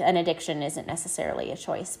like, an addiction isn't necessarily a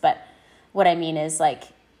choice. But what I mean is, like,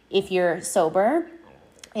 if you're sober,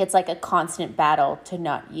 it's like a constant battle to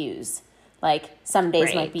not use. Like, some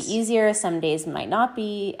days might be Right. easier, some days might not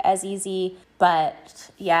be as easy.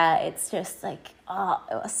 But yeah, it's just like,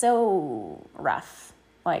 it was so rough,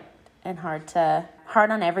 like, and hard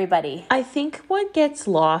on everybody. I think what gets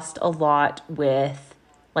lost a lot with,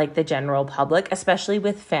 like, the general public, especially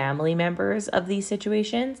with family members of these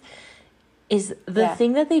situations, is the Yeah.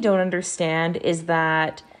 thing that they don't understand is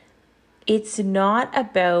that it's not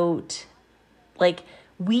about, like,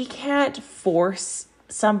 we can't force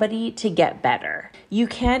somebody to get better. You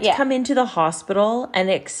can't Yeah. come into the hospital and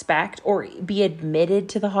expect, or be admitted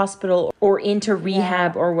to the hospital or into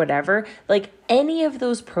rehab or whatever. Like, any of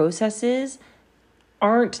those processes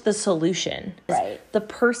aren't the solution. Right. The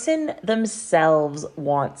person themselves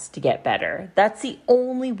wants to get better. That's the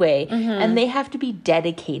only way. And they have to be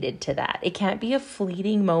dedicated to that. It can't be a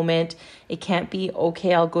fleeting moment. It can't be,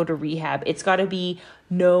 okay, I'll go to rehab. It's got to be,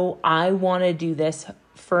 no, I want to do this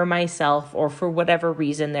for myself, or for whatever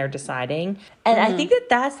reason they're deciding. And I think that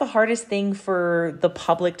that's the hardest thing for the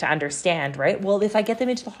public to understand, right? Well, if I get them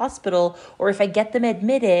into the hospital, or if I get them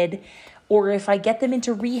admitted, or if I get them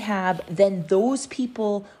into rehab, then those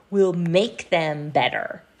people will make them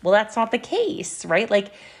better. Well, that's not the case, right?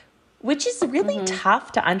 Like, which is really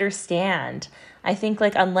tough to understand. I think,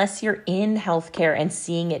 like, unless you're in healthcare and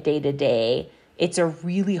seeing it day to day, it's a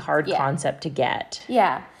really hard concept to get.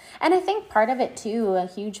 Yeah. And I think part of it too, a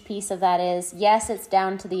huge piece of that is, yes, it's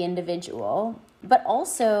down to the individual, but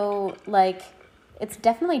also, like, it's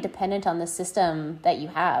definitely dependent on the system that you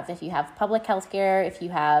have. If you have public health care, if you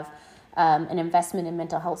have an investment in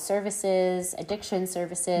mental health services, addiction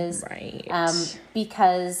services. Right.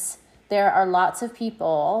 Because there are lots of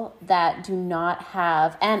people that do not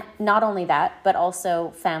have, and not only that, but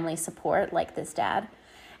also family support like this dad.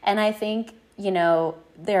 And I think,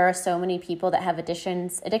 there are so many people that have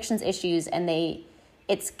addictions issues, and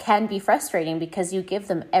it can be frustrating because you give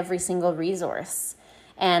them every single resource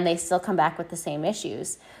and they still come back with the same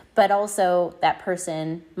issues. But also that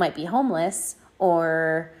person might be homeless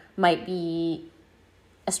or might be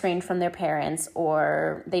estranged from their parents,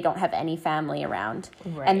 or they don't have any family around.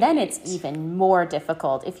 Right. And then it's even more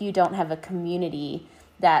difficult if you don't have a community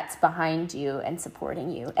that's behind you and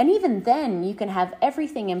supporting you. And even then, you can have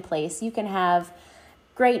everything in place. You can have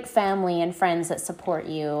great family and friends that support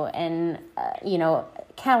you, and,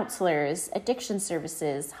 counselors, addiction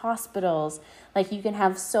services, hospitals. Like, you can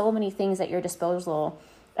have so many things at your disposal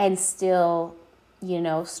and still,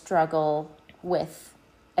 struggle with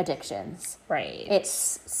addictions. Right.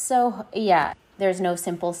 It's so, there's no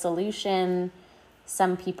simple solution.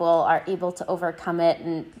 Some people are able to overcome it,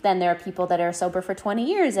 and then there are people that are sober for 20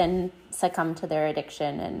 years and succumb to their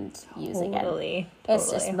addiction and use again.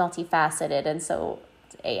 It's just multifaceted, and so,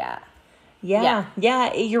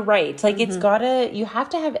 Yeah, you're right. Like, you have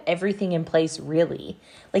to have everything in place, really.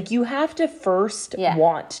 Like, you have to first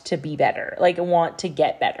want to be better, like want to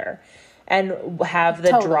get better, and have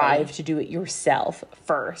the drive to do it yourself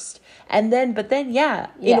first. And then,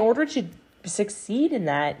 in order to succeed in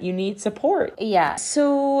that, you need support.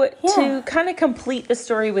 So to kind of complete the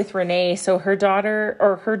story with Renee, so her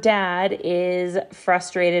dad is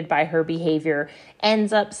frustrated by her behavior,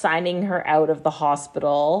 ends up signing her out of the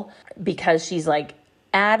hospital because she's like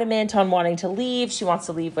adamant on wanting to leave. She wants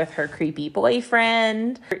to leave with her creepy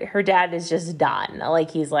boyfriend. Her dad is just done.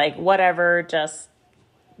 Like, he's like, whatever, just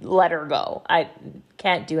let her go. I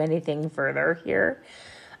can't do anything further here.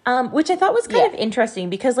 Which I thought was kind of interesting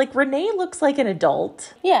because, like, Renee looks like an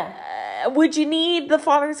adult. Would you need the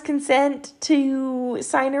father's consent to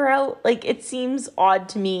sign her out? Like, it seems odd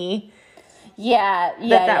to me.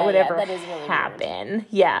 That would ever really happen.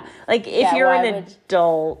 Weird. Like, if you're an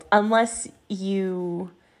adult, unless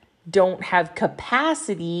you don't have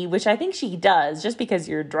capacity, which I think she does, just because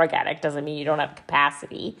you're a drug addict doesn't mean you don't have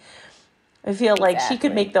capacity. I feel like she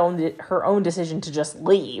could make her own decision to just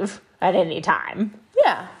leave at any time.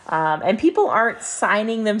 And people aren't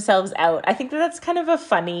signing themselves out. I think that's kind of a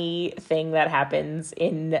funny thing that happens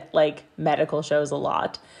in, like, medical shows a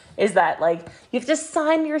lot, is that, like, you have to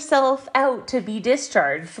sign yourself out to be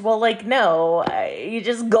discharged. Well, like, no, you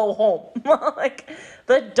just go home. Like,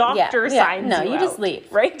 the doctor signs you out. No, you just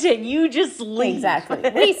leave. Right? And you just leave. Exactly.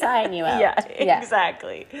 We sign you out.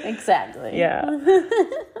 Exactly. Exactly.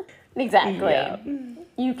 Exactly.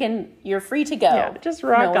 You're free to go. Just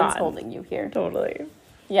rock on. No one's holding you here. Totally.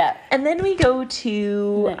 And then we go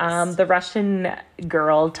to the Russian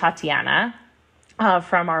girl, Tatiana,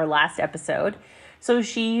 from our last episode. So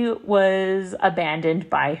she was abandoned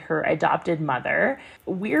by her adopted mother,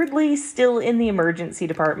 weirdly still in the emergency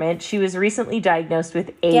department. She was recently diagnosed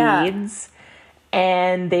with AIDS,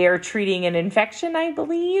 and they are treating an infection, I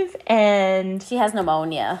believe, and she has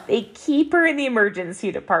pneumonia. They keep her in the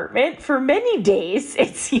emergency department for many days,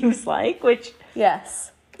 it seems like, which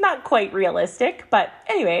not quite realistic, but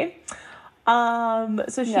anyway.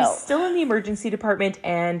 So she's still in the emergency department,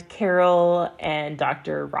 and Carol and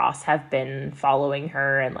Dr. Ross have been following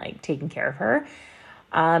her and, like, taking care of her,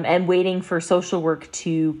 and waiting for social work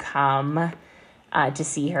to come to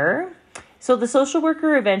see her. So the social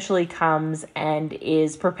worker eventually comes and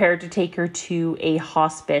is prepared to take her to a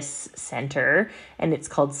hospice center, and it's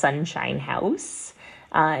called Sunshine House.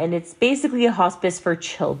 And it's basically a hospice for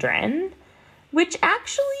children, which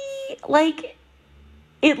actually, like,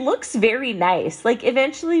 it looks very nice. Like,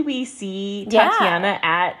 eventually we see Tatiana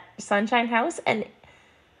at Sunshine House, and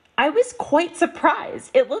I was quite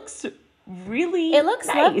surprised. It looks really nice.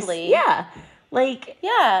 Lovely. Like,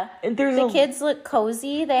 the kids look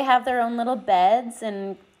cozy. They have their own little beds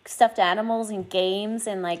and stuffed animals and games,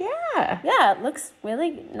 and, like, it looks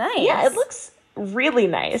really nice. It looks really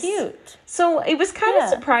nice. Cute. So it was kind of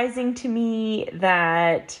surprising to me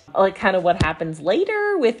that, like, kind of what happens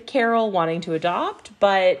later with Carol wanting to adopt,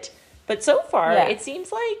 but so far it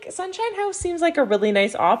seems like Sunshine House seems like a really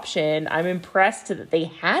nice option. I'm impressed that they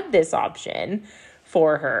had this option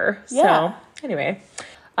for her. So anyway.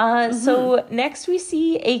 So next we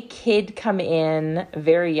see a kid come in, a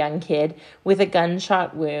very young kid, with a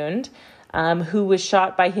gunshot wound, who was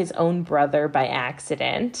shot by his own brother by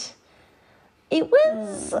accident. It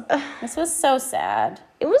was... This was so sad.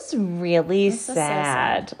 It was really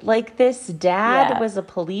sad. Like, this dad was a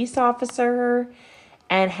police officer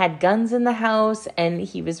and had guns in the house, and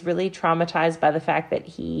he was really traumatized by the fact that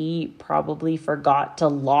he probably forgot to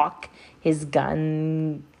lock his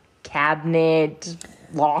gun cabinet,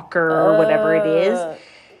 locker, whatever it is.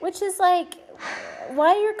 Which is like,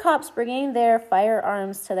 why are cops bringing their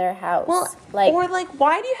firearms to their house? Well, or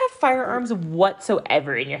why do you have firearms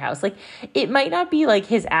whatsoever in your house? Like, it might not be like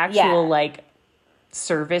his actual like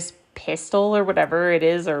service pistol or whatever it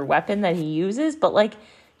is or weapon that he uses, but like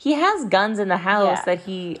he has guns in the house that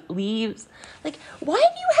he leaves. Like, why do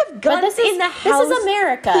you have guns in the house? This is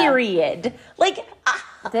America. Period. Like,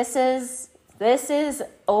 this is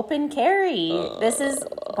open carry. This is,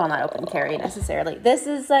 well, not open carry necessarily. This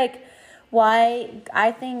is like why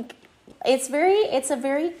I think it's a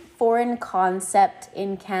very foreign concept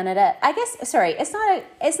in Canada. I guess, sorry, it's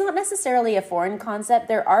not necessarily a foreign concept.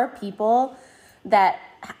 There are people that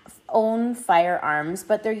own firearms,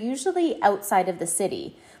 but they're usually outside of the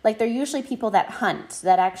city. Like, they're usually people that hunt,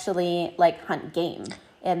 that actually like hunt game,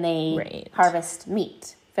 and they harvest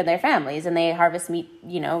meat for their families, and they harvest meat,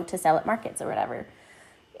 to sell at markets or whatever.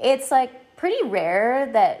 It's like pretty rare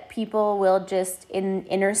that people will just in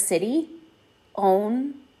inner city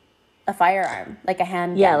own a firearm, like a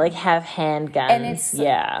handgun. Yeah, like have handguns. And it's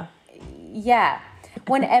yeah.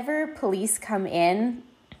 Whenever police come in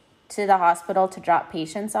to the hospital to drop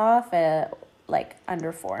patients off, like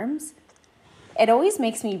under forms, it always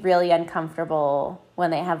makes me really uncomfortable when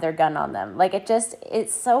they have their gun on them. Like, it's just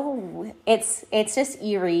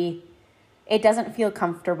eerie. It doesn't feel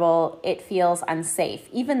comfortable. It feels unsafe.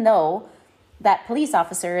 Even though that police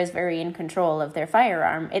officer is very in control of their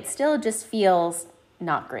firearm, it still just feels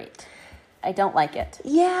not great. I don't like it.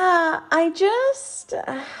 Yeah, I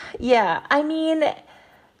mean,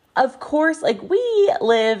 of course, like, we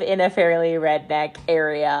live in a fairly redneck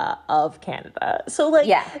area of Canada. So, like,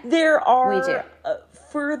 there are, we do.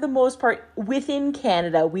 For the most part, within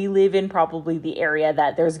Canada, we live in probably the area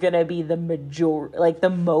that there's going to be the the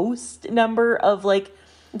most number of, like,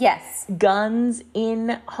 guns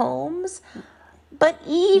in homes. But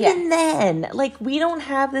even then, like, we don't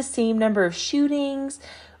have the same number of shootings.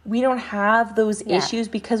 We don't have those issues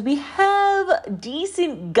because we have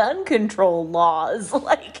decent gun control laws.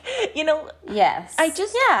 Like, Yes.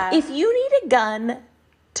 If you need a gun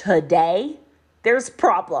today, there's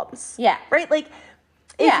problems. Yeah. Right? Like,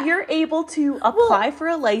 if you're able to apply for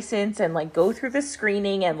a license and, like, go through the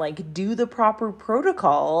screening and, like, do the proper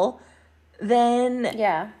protocol, then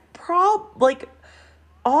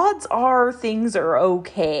odds are things are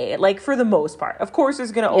okay. Like, for the most part. Of course,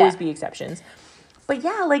 there's going to always be exceptions. But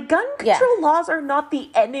like, gun control laws are not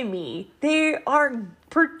the enemy. They are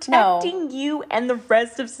protecting you and the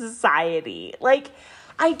rest of society. Like,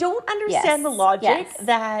 I don't understand the logic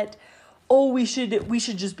that, we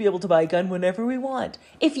should just be able to buy a gun whenever we want.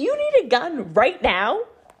 If you need a gun right now,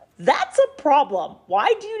 that's a problem.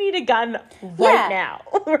 Why do you need a gun right now?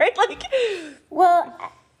 Right? Like, well,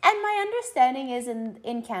 and my understanding is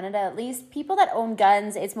in Canada, at least, people that own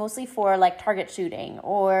guns, it's mostly for, like, target shooting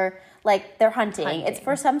or, like, they're hunting. It's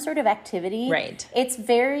for some sort of activity. Right. It's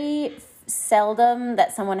very seldom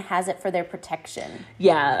that someone has it for their protection.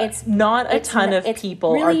 Yeah. It's not a ton of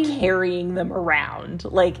people really are carrying them around.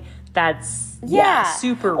 Like, that's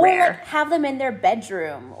super rare. Or, like, have them in their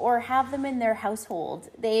bedroom or have them in their household.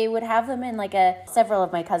 They would have them in, like, several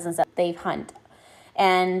of my cousins that they hunt.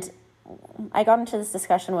 And I got into this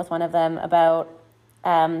discussion with one of them about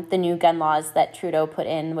the new gun laws that Trudeau put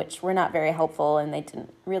in, which were not very helpful and they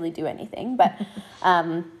didn't really do anything. But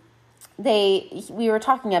we were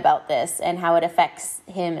talking about this and how it affects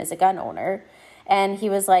him as a gun owner. And he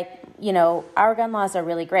was like, our gun laws are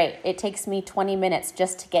really great. It takes me 20 minutes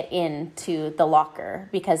just to get into the locker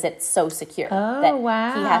because it's so secure that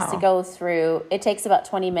he has to go through. It takes about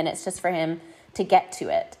 20 minutes just for him to get to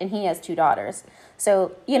it. And he has 2 daughters.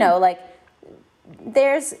 So, like,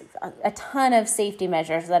 there's a ton of safety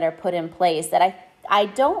measures that are put in place that I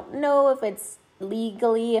don't know if it's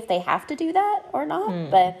legally, if they have to do that or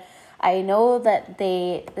not, but I know that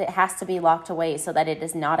it has to be locked away so that it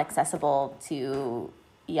is not accessible to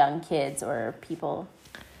young kids or people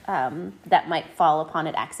that might fall upon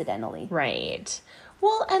it accidentally. Right.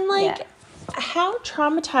 Well, and, like, how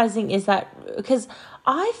traumatizing is that? Because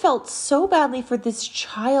I felt so badly for this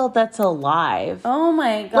child that's alive. Oh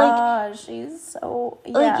my gosh, he's so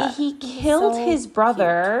like, he killed his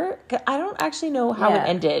brother. Cute. I don't actually know how it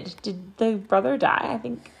ended. Did the brother die? I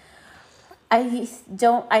think I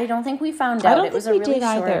don't think we found out. It was a really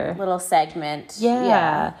short little segment.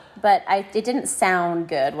 Yeah. But it didn't sound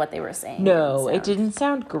good what they were saying. No, it didn't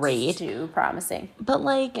sound great. Too promising. But,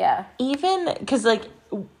 like, even because, like,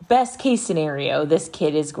 best case scenario, this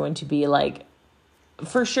kid is going to be, like,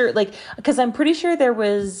 for sure, like, because I'm pretty sure there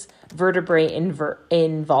was vertebrae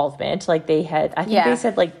involvement. Like they had, I think they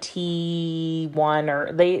said like T1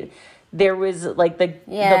 or there was like the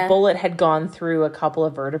bullet had gone through a couple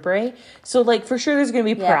of vertebrae. So like for sure there's going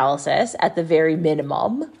to be paralysis at the very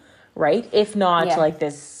minimum, right? If not like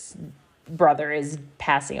this brother is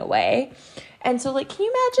passing away. And so like, can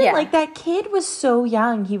you imagine like that kid was so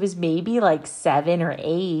young. He was maybe like 7 or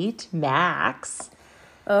 8 max.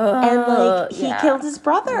 And like he killed his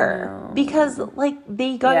brother because like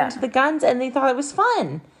they got into the guns and they thought it was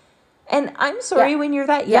fun. And I'm sorry, when you're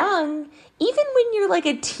that young, even when you're like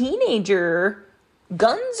a teenager,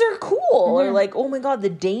 guns are cool. Or like, oh my God, the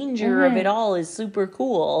danger of it all is super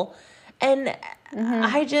cool. And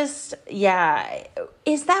I just,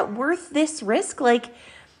 is that worth this risk? Like,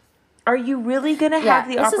 are you really going to have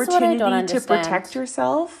the opportunity to protect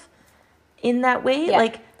yourself in that way? Yeah.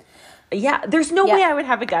 Like, there's no way I would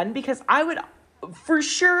have a gun because I would for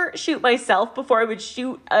sure shoot myself before I would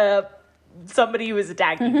shoot somebody who is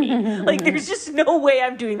attacking me. Like, there's just no way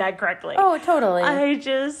I'm doing that correctly. Oh, totally. I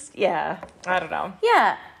just, I don't know.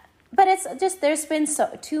 Yeah, but it's just, there's been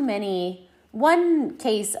too many. One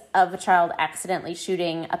case of a child accidentally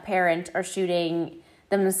shooting a parent or shooting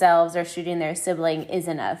themselves or shooting their sibling is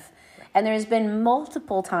enough. And there's been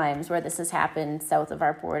multiple times where this has happened south of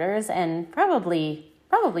our borders and probably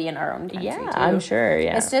in our own country too. I'm sure,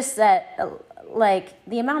 It's just that, like,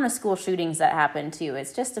 the amount of school shootings that happen too,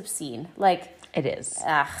 it's just obscene. Like, it is.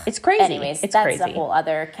 It's crazy. Anyways, that's crazy. A whole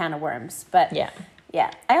other can of worms. But yeah.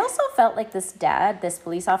 I also felt like this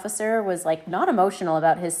police officer was like not emotional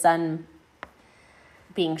about his son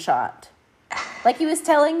being shot. Like he was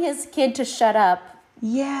telling his kid to shut up.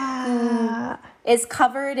 Yeah. Is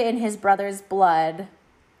covered in his brother's blood,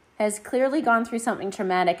 has clearly gone through something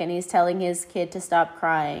traumatic, and he's telling his kid to stop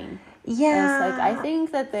crying. Yeah. And it's like, I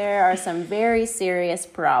think that there are some very serious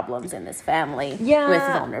problems in this family with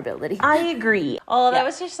vulnerability. I agree. Oh, that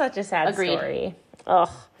was just such a sad story. Ugh.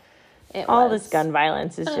 All this gun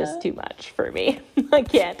violence is just too much for me. I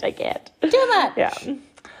can't. Too much. Yeah.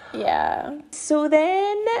 Yeah. So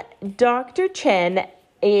then Dr. Chen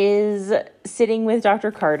is sitting with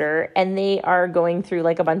Dr. Carter, and they are going through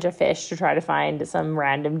like a bunch of fish to try to find some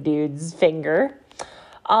random dude's finger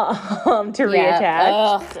to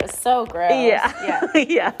reattach. Ugh, so gross. Yeah.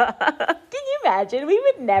 Can you imagine? We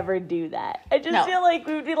would never do that. I just feel like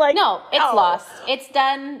we would be like, no, it's lost. It's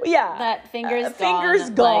done. Yeah. That finger's gone. Finger's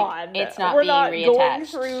gone. Like, it's not We're being not reattached. Going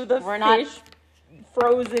through the fish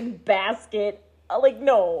frozen basket. Like,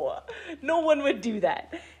 no one would do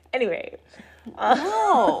that. Anyway.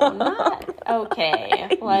 No, not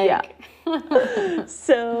okay. Like,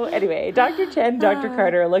 So anyway, Dr. Chen, Dr.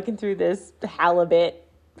 Carter are looking through this halibut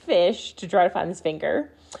fish to try to find this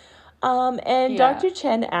finger. And Dr.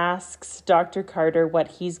 Chen asks Dr. Carter what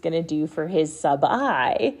he's going to do for his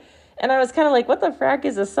sub-eye. And I was kind of like, what the frack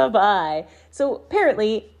is a sub-eye? So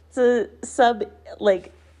apparently it's a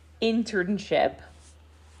internship.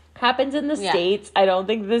 Happens in the States. I don't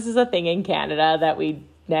think this is a thing in Canada that we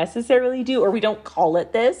necessarily do, or we don't call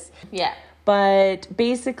it this. Yeah. But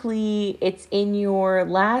basically, it's in your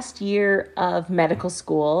last year of medical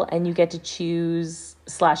school, and you get to choose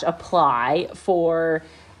 / apply for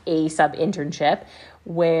a sub-internship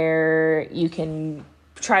where you can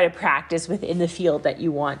try to practice within the field that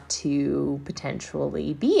you want to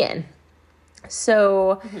potentially be in.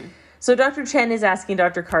 So, so Dr. Chen is asking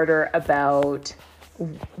Dr. Carter about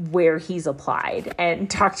where he's applied, and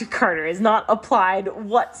Dr. Carter is not applied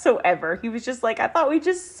whatsoever. He was just like, I thought we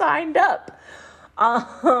just signed up.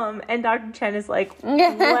 And Dr. Chen is like,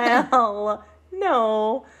 well,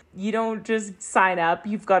 no, you don't just sign up.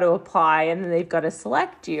 You've got to apply, and then they've got to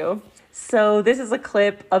select you. So this is a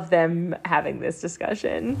clip of them having this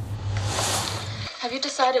discussion. Have you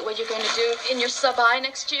decided what you're going to do in your sub-I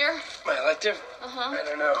next year? My elective? I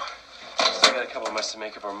don't know. Still got a couple months to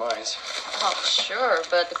make up our minds. Oh, sure,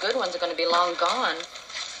 but the good ones are going to be long gone.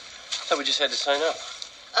 Thought we just had to sign up.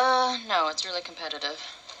 No, it's really competitive.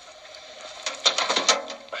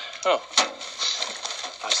 Oh.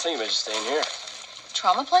 I was thinking about just staying here.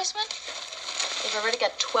 Trauma placement? We've already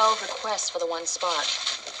got 12 requests for the one spot.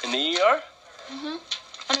 In the ER? I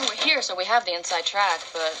mean, we're here, so we have the inside track,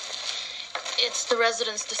 but it's the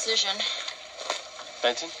resident's decision.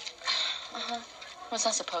 Benton? Well, it's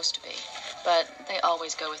not supposed to be, but they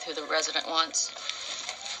always go with who the resident wants.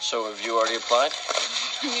 So have you already applied?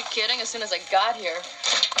 Are you kidding? As soon as I got here,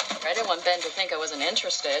 I didn't want Ben to think I wasn't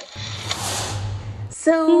interested.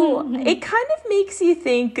 So it kind of makes you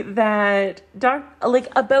think that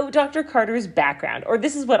about Dr. Carter's background, or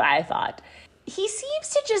this is what I thought. He seems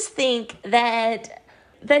to just think that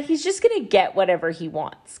he's just going to get whatever he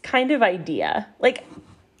wants kind of idea. Like,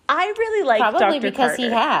 I really like Dr. Probably because Carter. he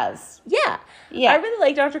has. Yeah. Yeah. I really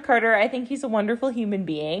like Dr. Carter. I think he's a wonderful human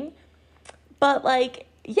being. But, like,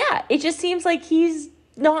 yeah, it just seems like he's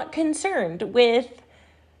not concerned with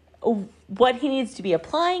what he needs to be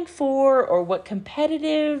applying for or what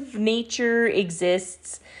competitive nature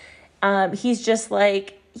exists. He's just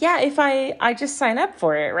like, yeah, if I just sign up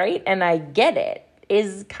for it, right? And I get it,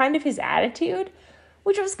 is kind of his attitude,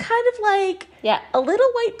 which was kind of like a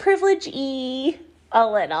little white privilege-y, a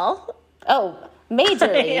little. Oh,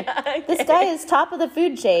 majorly. Yeah, okay. This guy is top of the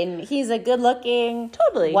food chain. He's a good-looking,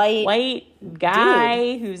 Totally white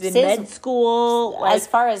guy who's in med school. Like, as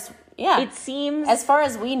far as it seems, as far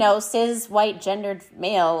as we know, cis white gendered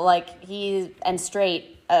male, like and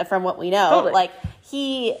straight from what we know, Totally. like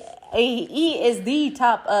he is the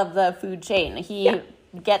top of the food chain. He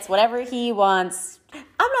gets whatever he wants.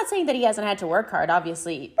 I'm not saying that he hasn't had to work hard.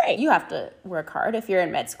 Obviously, Right. you have to work hard if you're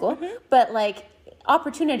in med school, but like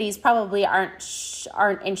opportunities probably aren't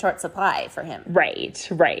in short supply for him.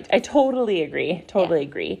 Right. I totally agree.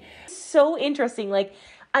 Agree. So interesting. Like,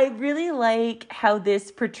 I really like how this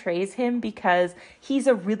portrays him because he's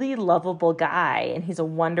a really lovable guy and he's a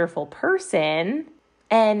wonderful person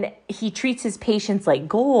and he treats his patients like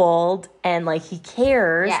gold and like he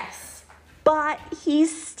cares. Yes. But he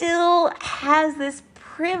still has this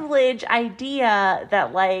privilege idea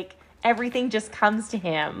that like everything just comes to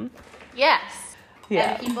him. Yes.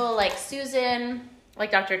 Yeah. And people like Susan,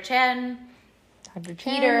 like Dr. Chen, Dr.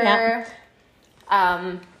 Peter,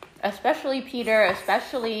 especially Peter,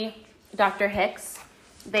 especially Dr. Hicks.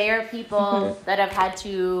 They are people that have had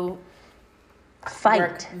to work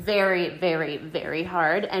Fight. very, very, very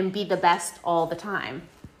hard and be the best all the time.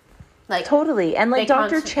 Like Totally. And like they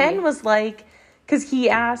Dr. constantly- Chen was like, because he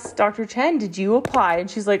asked Dr. Chen, did you apply? And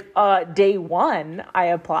she's like, day one I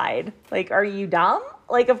applied. Like, are you dumb?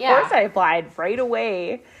 Like, of Yeah. course I applied right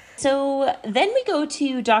away. So then we go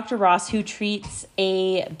to Dr. Ross, who treats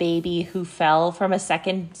a baby who fell from a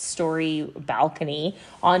second-story balcony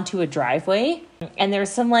onto a driveway. And there's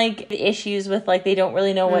some, like, issues with, like, they don't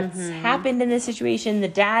really know what's happened in this situation. The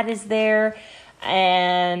dad is there,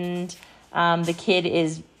 and the kid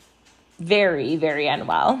is very, very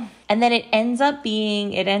unwell. And then it ends up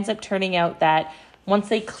turning out that once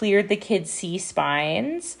they cleared the kid's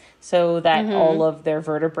C-spines so that all of their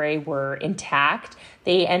vertebrae were intact,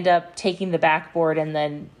 they end up taking the backboard and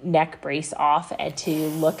the neck brace off to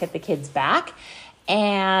look at the kid's back.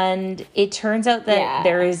 And it turns out that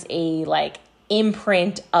there is a like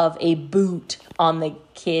imprint of a boot on the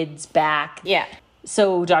kid's back. Yeah.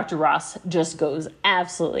 So Dr. Ross just goes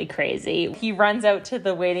absolutely crazy. He runs out to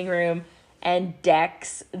the waiting room and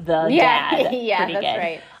decks the dad. Yeah, pretty that's good.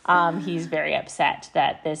 right. He's very upset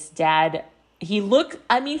that this dad, he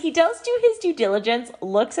does do his due diligence,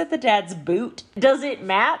 looks at the dad's boot. Does it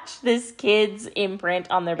match this kid's imprint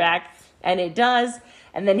on their back? And it does.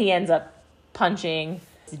 And then he ends up punching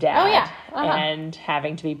his dad and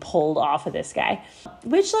having to be pulled off of this guy.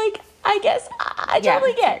 Which, like, I guess I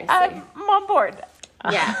totally get. seriously. I'm on board.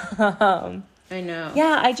 Yeah. I know.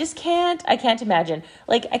 Yeah, I can't imagine.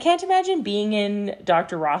 Like, I can't imagine being in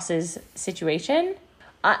Dr. Ross's situation.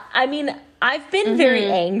 I mean, I've been very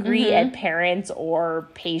angry at parents or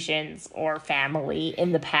patients or family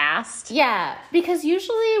in the past. Yeah, because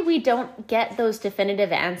usually we don't get those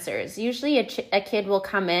definitive answers. Usually a kid will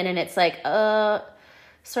come in and it's like,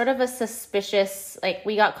 sort of a suspicious, like,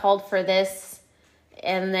 we got called for this,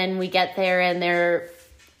 and then we get there and they're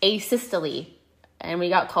asystole, and we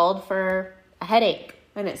got called for a headache.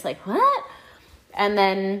 And it's like, what? And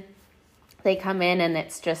then they come in and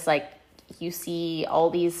it's just like, you see all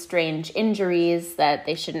these strange injuries that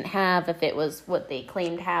they shouldn't have if it was what they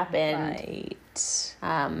claimed happened. Right.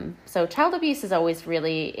 So child abuse is always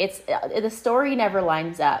really, the story never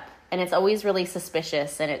lines up, and it's always really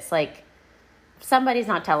suspicious, and it's like, somebody's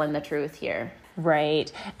not telling the truth here.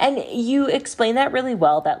 Right. And you explain that really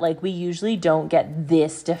well, that like we usually don't get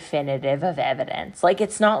this definitive of evidence. Like,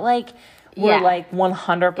 it's not like we're like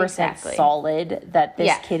 100% solid that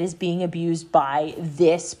this kid is being abused by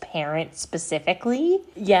this parent specifically.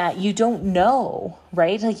 Yeah, you don't know,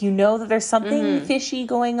 right? Like, you know that there's something fishy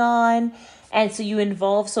going on, and so you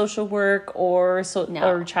involve social work or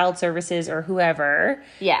child services or whoever.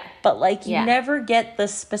 Yeah. But like you never get the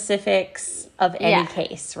specifics of any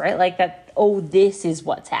case, right? Like that, this is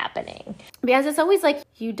what's happening. Because it's always like,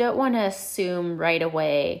 you don't want to assume right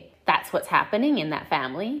away that's what's happening in that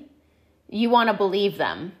family. You want to believe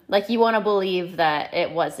them. Like, you want to believe that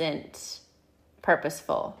it wasn't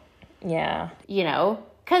purposeful. Yeah. You know?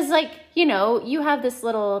 Because, like, you know, you have this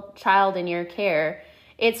little child in your care.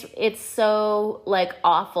 It's so, like,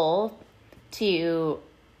 awful to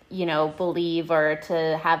believe or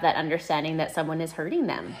to have that understanding that someone is hurting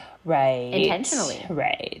them. Right. Intentionally.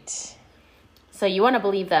 Right. So you want to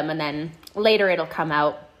believe them, and then later it'll come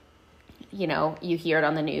out, you hear it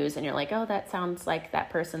on the news and you're like, oh, that sounds like that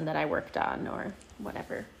person that I worked on or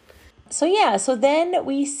whatever. So then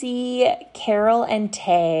we see Carol and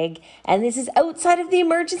Tag, and this is outside of the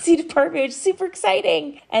emergency department, which is super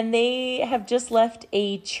exciting. And they have just left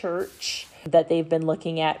a church that they've been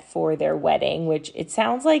looking at for their wedding, which it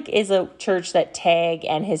sounds like is a church that Tag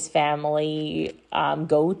and his family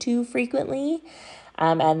go to frequently,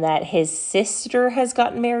 and that his sister has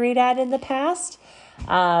gotten married at in the past.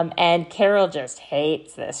 And Carol just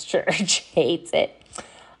hates this church, hates it.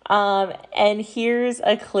 And here's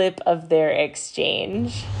a clip of their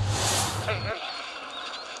exchange.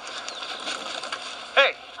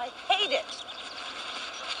 Hey, I hate it.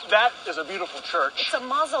 that is a beautiful church. It's a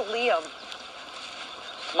mausoleum.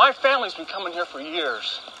 My family's been coming here for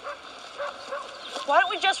years. Why don't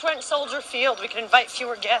we just rent Soldier Field? We can invite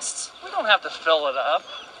fewer guests. We don't have to fill it up.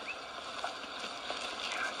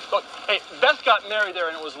 Look, hey, Beth got married there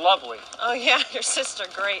and it was lovely. Oh, yeah, your sister,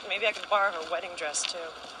 great. Maybe I could borrow her wedding dress, too.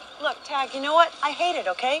 Look, Tag, you know what? I hate it,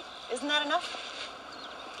 okay? Isn't that enough?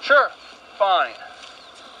 Sure, fine.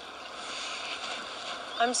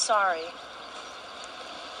 I'm sorry.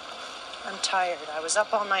 I'm tired. I was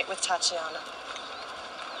up all night with Tatiana.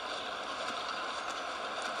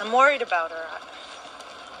 I'm worried about her.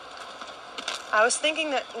 I was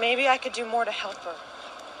thinking that maybe I could do more to help her.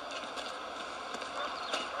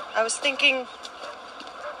 I was thinking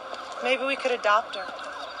maybe we could adopt her.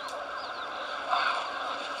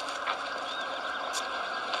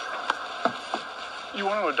 You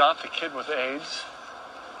want to adopt a kid with AIDS?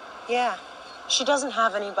 Yeah. She doesn't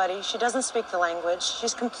have anybody. She doesn't speak the language.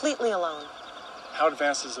 She's completely alone. How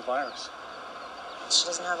advanced is the virus? She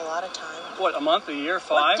doesn't have a lot of time. What, a month, a year, 5?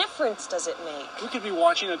 What difference does it make? We could be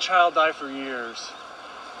watching a child die for years.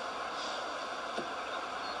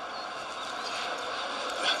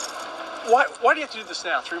 Why do you have to do this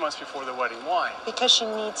now, 3 months before the wedding? Why? Because she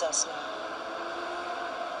needs us now.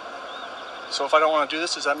 So if I don't want to do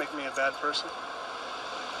this, does that make me a bad person?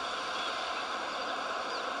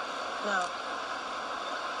 No.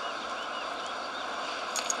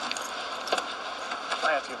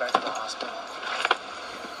 I have to get back to the hospital.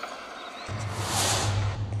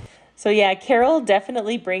 So yeah, Carol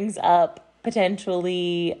definitely brings up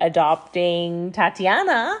potentially adopting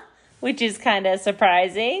Tatiana, which is kind of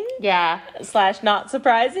surprising. Yeah. / not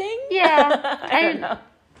surprising. Yeah. I don't know.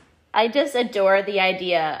 I just adore the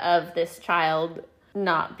idea of this child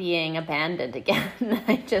not being abandoned again.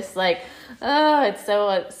 I just it's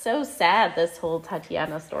so sad, this whole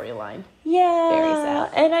Tatiana storyline. Yeah. Very sad.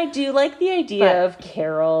 And I do like the idea of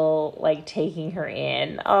Carol taking her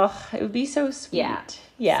in. Oh, it would be so sweet.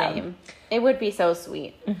 Yeah. Same. It would be so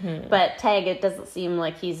sweet. Mm-hmm. But Tag, it doesn't seem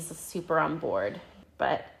like he's super on board.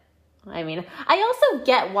 But I mean, I also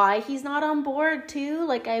get why he's not on board too.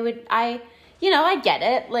 I get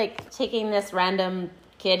it. Taking this random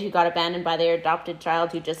kid who got abandoned by their adopted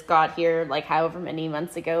child who just got here however many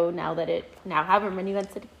months ago however many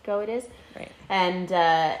months ago it is. Right. And, so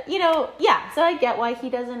I get why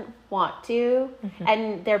he doesn't want to. Mm-hmm.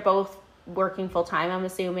 And they're both working full time, I'm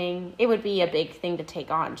assuming. It would be a big thing to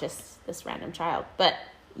take on, just this random child. But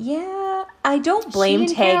yeah, I don't blame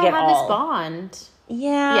Tag at all. This bond.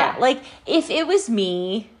 Yeah. If it was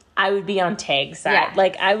me, I would be on Tag's side.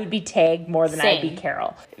 Yeah. I would be Tag more than I'd be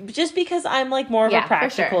Carol. Just because I'm more of a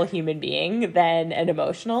practical human being than an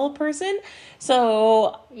emotional person.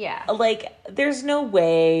 So, there's no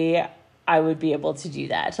way I would be able to do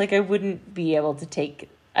that. I wouldn't be able to take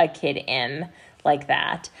a kid in like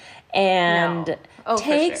that. And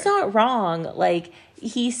Tag's not wrong.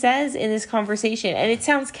 He says in this conversation, and it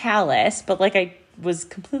sounds callous, but I was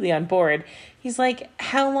completely on board. He's like,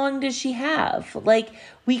 how long does she have?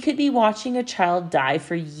 We could be watching a child die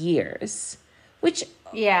for years, which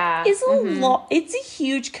is a lot. It's a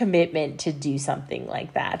huge commitment to do something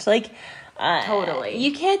like that. Totally.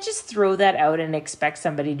 You can't just throw that out and expect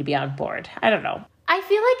somebody to be on board. I don't know. I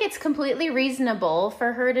feel like it's completely reasonable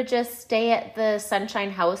for her to just stay at the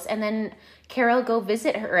Sunshine House and then Carol go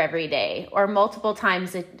visit her every day or multiple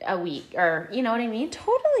times a week, or you know what I mean?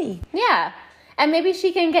 Totally. Yeah. And maybe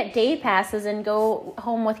she can get day passes and go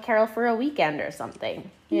home with Carol for a weekend or something.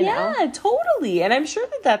 You know? Totally. And I'm sure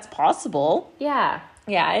that that's possible. Yeah.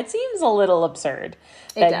 Yeah, it seems a little absurd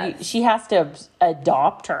that she has to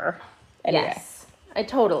adopt her. Anyway. Yes.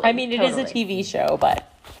 I mean, it is a TV show, but,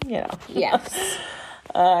 Yes.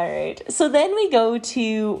 All right. So then we go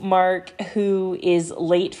to Mark, who is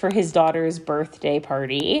late for his daughter's birthday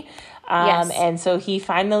party. Yes. And so he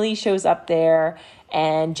finally shows up there,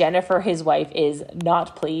 and Jennifer, his wife, is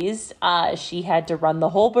not pleased. She had to run the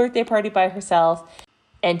whole birthday party by herself.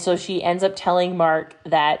 And so she ends up telling Mark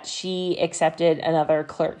that she accepted another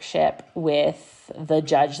clerkship with the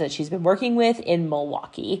judge that she's been working with in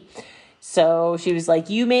Milwaukee. So she was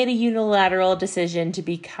like, you made a unilateral decision to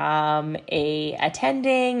become a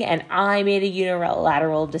attending, and I made a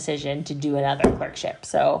unilateral decision to do another clerkship.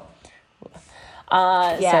 So,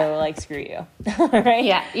 so like, screw you. Right?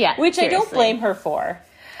 Yeah. Which seriously. I don't blame her for.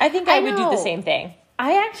 I think I would do the know. same thing.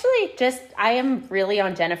 I am really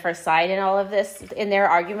on Jennifer's side in all of this. In their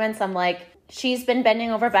arguments, I'm like, she's been bending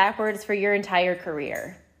over backwards for your entire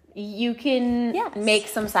career. You can make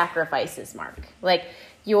some sacrifices, Mark. Like,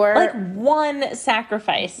 you're... Like, one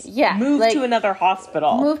sacrifice. Yeah. Move like, to another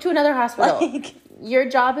hospital. Move to another hospital. Like, your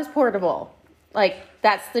job is portable. Like,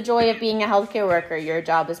 that's the joy of being a healthcare worker. Your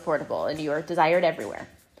job is portable, and you are desired everywhere.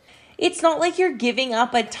 it's not like you're giving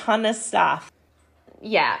up a ton of stuff.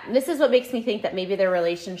 Yeah, this is what makes me think that maybe their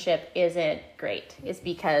relationship isn't great, is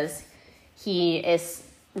because he is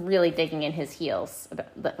really digging in his heels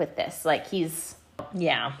with this. Like, he's...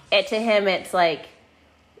 Yeah. To him, it's like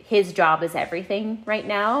his job is everything right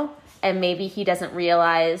now, and maybe he doesn't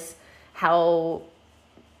realize how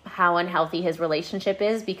unhealthy his relationship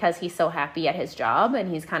is because he's so happy at his job,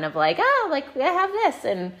 and he's kind of like, oh, like, I have this,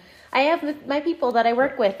 and I have my people that I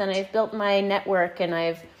work with, and I've built my network, and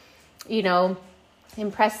I've,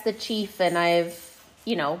 impressed the chief, and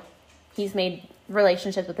he's made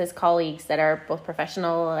relationships with his colleagues that are both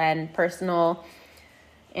professional and personal,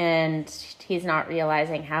 and he's not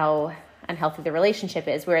realizing how unhealthy the relationship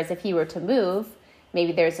is. Whereas if he were to move,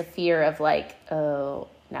 maybe there's a fear of like, oh,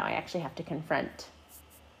 now I actually have to confront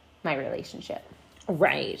my relationship.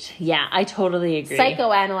 Right. Yeah, I totally agree.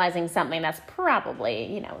 Psychoanalyzing something that's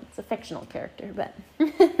probably, it's a fictional character, but...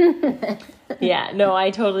 Yeah, no,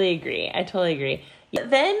 I totally agree.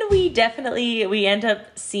 Then we end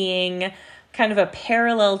up seeing kind of a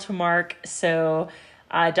parallel to Mark. So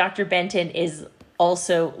Dr. Benton is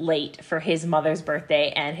also late for his mother's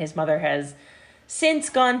birthday, and his mother has since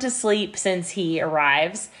gone to sleep since he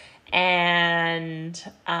arrives. And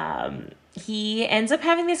he ends up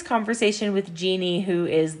having this conversation with Jeannie, who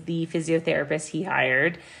is the physiotherapist he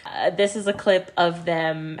hired. This is a clip of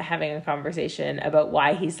them having a conversation about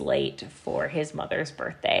why he's late for his mother's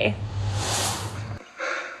birthday.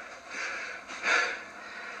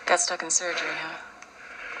 Got stuck in surgery, huh?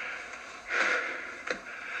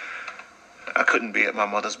 I couldn't be at my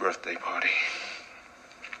mother's birthday party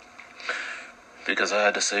because I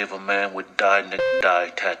had to save a man with "Die Nick Die"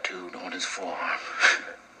 tattooed on his forearm.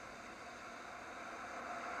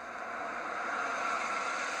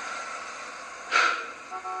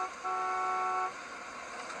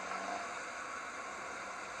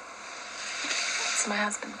 It's my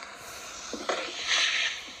husband.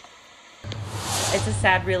 It's a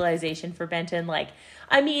sad realization for Benton.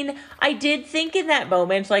 I did think in that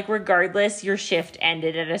moment, regardless, your shift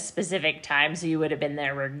ended at a specific time, so you would have been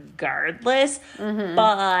there regardless. Mm-hmm.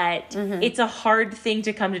 But it's a hard thing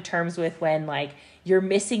to come to terms with when, you're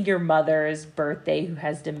missing your mother's birthday who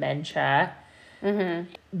has dementia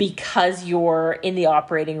because you're in the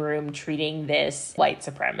operating room treating this white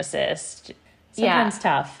supremacist. Sometimes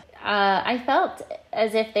tough. I felt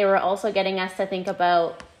as if they were also getting us to think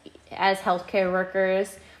about, as healthcare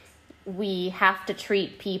workers, we have to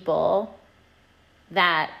treat people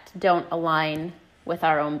that don't align with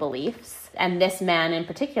our own beliefs. And this man in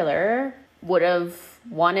particular would have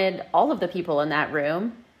wanted all of the people in that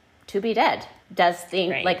room to be dead.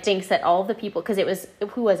 Thinks that all of the people, because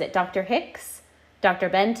who was it? Dr. Hicks, Dr.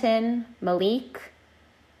 Benton, Malik.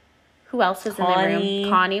 Who else was in the room?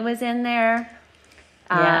 Connie was in there.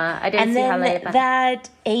 Yeah. I didn't see how late. That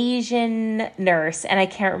Asian nurse, and I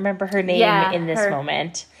can't remember her name in this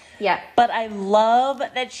moment. Yeah. But I love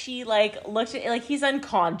that she looked at he's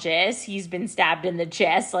unconscious. He's been stabbed in the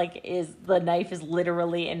chest. The knife is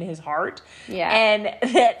literally in his heart. Yeah. And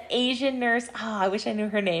that Asian nurse, I wish I knew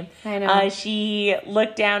her name. I know. She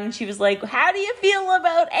looked down and she was like, "How do you feel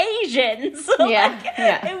about Asians?"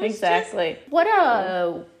 Yeah, exactly. What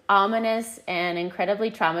a ominous and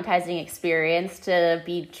incredibly traumatizing experience to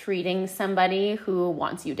be treating somebody who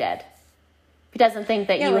wants you dead. Who doesn't think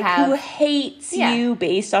that you have... Who hates you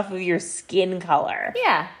based off of your skin color.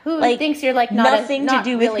 Yeah, who thinks you're not nothing to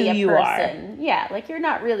do really with who a you person. are. Yeah, you're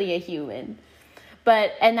not really a human.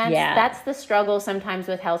 And that's the struggle sometimes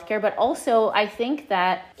with healthcare. But also, I think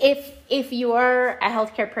that if you are a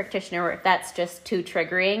healthcare practitioner, or if that's just too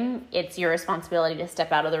triggering, it's your responsibility to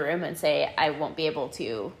step out of the room and say, I won't be able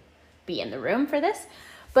to be in the room for this.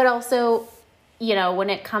 But also, you know, when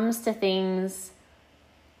it comes to things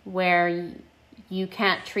where you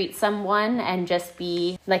can't treat someone and just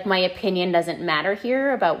be like, my opinion doesn't matter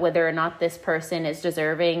here about whether or not this person is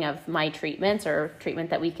deserving of my treatments or treatment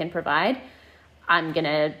that we can provide. I'm going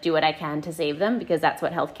to do what I can to save them, because that's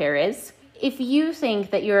what healthcare is. If you think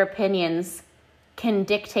that your opinions can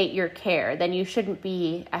dictate your care, then you shouldn't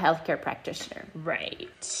be a healthcare practitioner.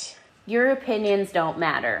 Right. Your opinions don't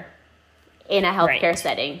matter in a healthcare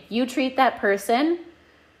setting. You treat that person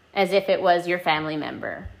as if it was your family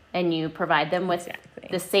member, and you provide them with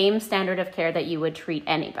the same standard of care that you would treat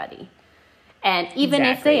anybody. And even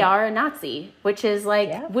if they are a Nazi, which is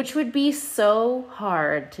like, which would be so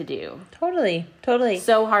hard to do. Totally.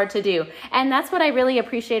 So hard to do. And that's what I really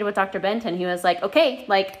appreciated with Dr. Benton. He was like, okay,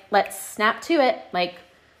 like, let's snap to it. Like,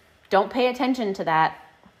 don't pay attention to that.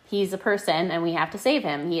 He's a person and we have to save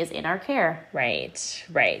him. He is in our care.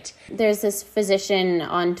 Right. There's this physician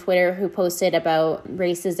on Twitter who posted about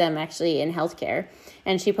racism actually in healthcare.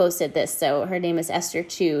 And she posted this. So her name is Esther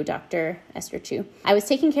Chu, Dr. Esther Chu. I was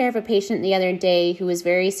taking care of a patient the other day who was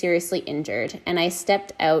very seriously injured. And I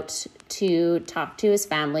stepped out to talk to his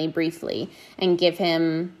family briefly and give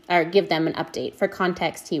them an update. For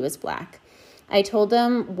context, he was Black. I told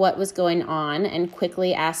them what was going on and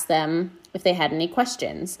quickly asked them if they had any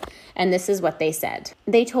questions. And this is what they said.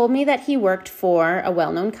 They told me that he worked for a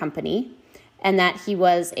well-known company and that he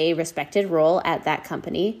was a respected role at that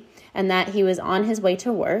company and that he was on his way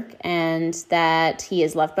to work and that he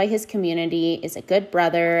is loved by his community, is a good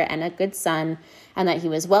brother and a good son, and that he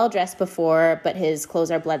was well-dressed before, but his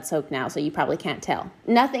clothes are blood-soaked now, so you probably can't tell.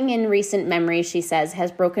 Nothing in recent memory, she says,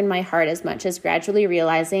 has broken my heart as much as gradually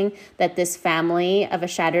realizing that this family of a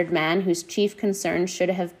shattered man whose chief concern should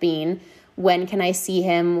have been, when can I see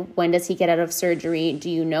him? When does he get out of surgery? Do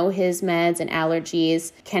you know his meds and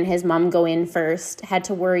allergies? Can his mom go in first? Had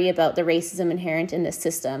to worry about the racism inherent in the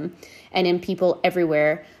system and in people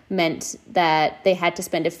everywhere meant that they had to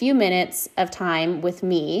spend a few minutes of time with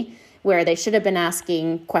me where they should have been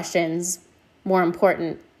asking questions more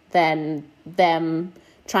important than them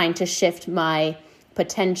trying to shift my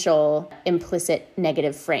potential implicit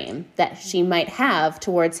negative frame that she might have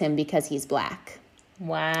towards him because he's Black.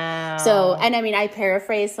 Wow. So, and I mean, I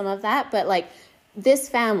paraphrase some of that, but like this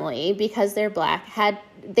family, because they're Black,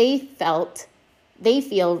 they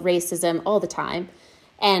feel racism all the time.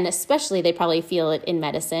 And especially they probably feel it in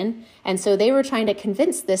medicine. And so they were trying to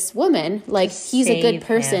convince this woman, like, he's a good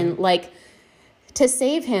person, like, to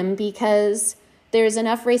save him because there's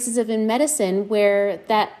enough racism in medicine where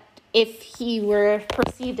that if he were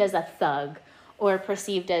perceived as a thug or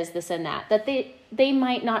perceived as this and that they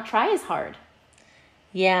might not try as hard.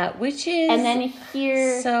 Yeah, which is and then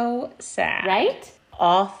here so sad, right?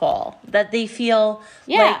 Awful that they feel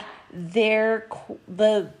like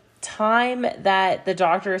the time that the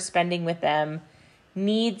doctor is spending with them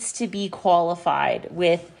needs to be qualified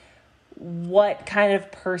with what kind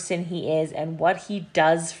of person he is and what he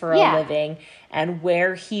does for a living and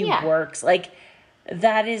where he works. Like,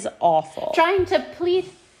 that is awful. Trying to plead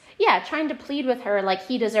with her like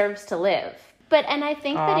he deserves to live. But, and I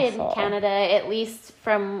think that in Canada, at least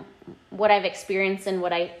from what I've experienced and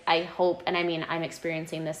what I hope, and I mean, I'm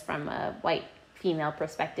experiencing this from a white female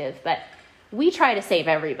perspective, but we try to save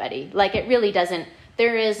everybody. Like, it really doesn't,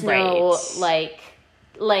 there is no,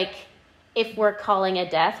 like, if we're calling a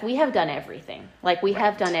death, we have done everything. Like, we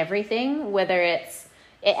have done everything, whether it's,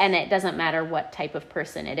 and it doesn't matter what type of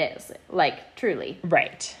person it is, like, truly.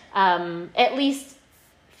 Right. At least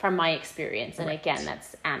from my experience, and again,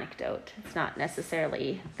 that's anecdote. It's not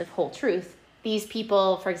necessarily the whole truth. These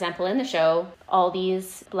people, for example, in the show, all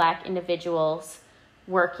these Black individuals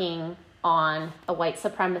working on a white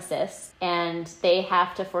supremacist, and they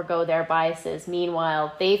have to forego their biases.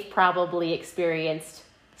 Meanwhile, they've probably experienced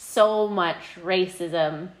so much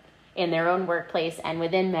racism in their own workplace and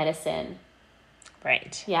within medicine.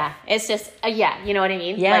 Right. Yeah. It's just, you know what I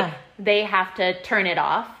mean? Yeah. Like, they have to turn it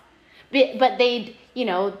off. But they, you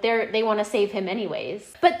know, they want to save him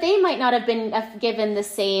anyways. But they might not have been given the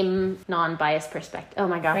same non-biased perspective. Oh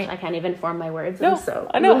my gosh, right. I can't even form my words. No,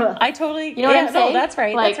 I know. I totally, you know what I'm saying? No, that's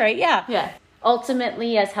right. Like, that's right. Yeah. Yeah.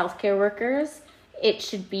 Ultimately, as healthcare workers, it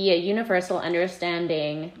should be a universal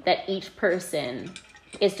understanding that each person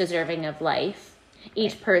is deserving of life.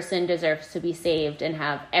 Each person deserves to be saved and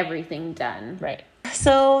have everything done. Right.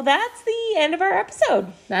 So that's the end of our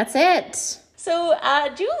episode. That's it. So,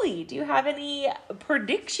 Julie, do you have any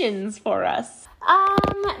predictions for us?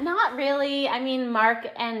 Not really. I mean, Mark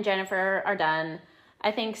and Jennifer are done.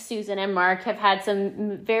 I think Susan and Mark have had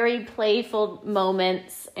some very playful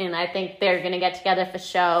moments, and I think they're going to get together for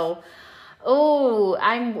show. Oh,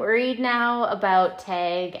 I'm worried now about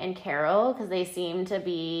Tag and Carol, because there seem to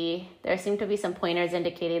be some pointers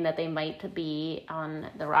indicating that they might be on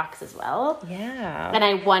the rocks as well. Yeah. And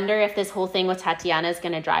I wonder if this whole thing with Tatiana is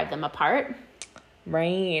going to drive them apart.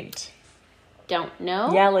 Right. Don't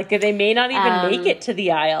know. Yeah, like they may not even make it to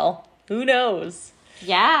the aisle. Who knows?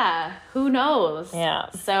 Yeah, who knows?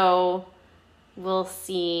 Yeah. So we'll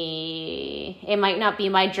see. It might not be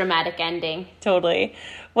my dramatic ending. Totally.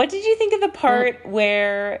 What did you think of the part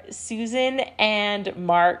where Susan and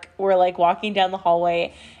Mark were like walking down the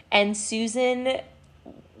hallway and Susan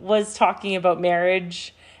was talking about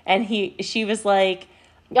marriage and she was like,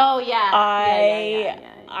 oh yeah.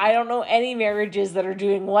 I don't know any marriages that are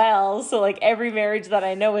doing well. So like every marriage that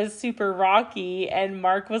I know is super rocky. And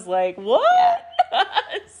Mark was like, what? Yeah.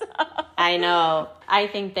 I know. I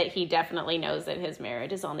think that he definitely knows that his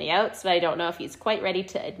marriage is on the outs, but I don't know if he's quite ready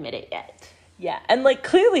to admit it yet. Yeah. And like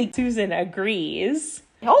clearly Susan agrees.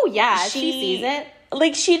 Oh yeah, she sees it.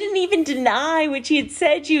 Like she didn't even deny what she had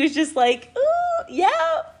said. She was just like, oh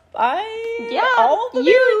yeah. All the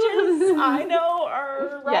marriages I know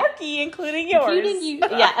are rocky, including yours. Including you.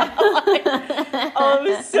 Yeah. Oh,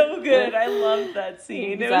 it was so good. I loved that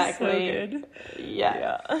scene. Exactly. It was so good.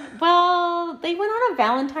 Yeah. Well, they went on a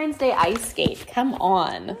Valentine's Day ice skate. Come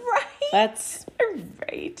on. Right. That's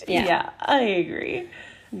right. Yeah. Yeah, I agree.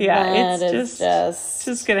 Yeah, that it's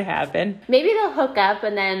just gonna happen. Maybe they'll hook up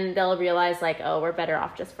and then they'll realize like, oh, we're better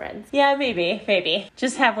off just friends. Yeah, maybe.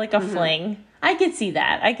 Just have like a fling. I could see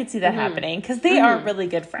that. Happening because they are really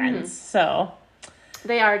good friends. So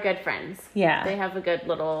they are good friends. Yeah, they have a good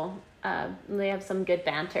little. They have some good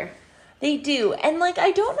banter. They do, and like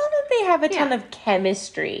I don't know that they have a ton of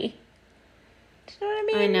chemistry. Do you know what I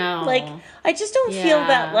mean? I know. Like I just don't feel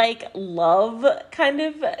that like love kind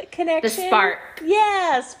of connection. The spark.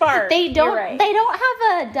 Yeah, spark. They don't. Right. They don't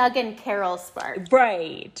have a Doug and Carol spark.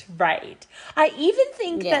 Right. I even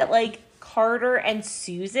think that like Carter and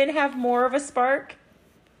Susan have more of a spark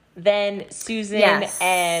than Susan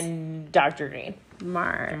and Dr. Green.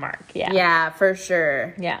 Mark. Yeah. Yeah, for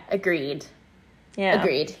sure. Yeah. Agreed. Yeah.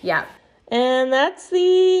 Agreed. Yeah. And that's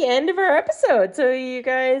the end of our episode. So you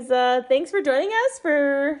guys, thanks for joining us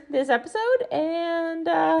for this episode. And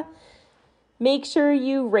make sure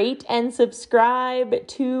you rate and subscribe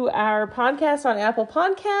to our podcast on Apple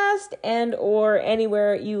Podcast and or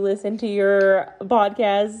anywhere you listen to your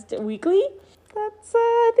podcast weekly. That's,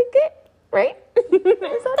 I think it, right? Is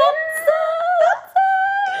that That's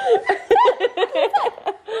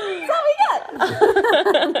all we got.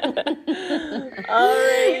 All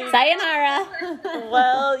right. Sayonara.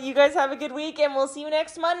 Well, you guys have a good week and we'll see you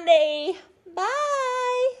next Monday.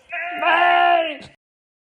 Bye. Bye.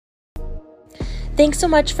 Thanks so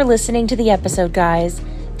much for listening to the episode, guys.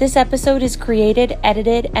 This episode is created,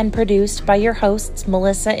 edited, and produced by your hosts,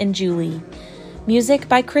 Melissa and Julie. Music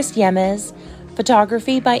by Chris Yemes,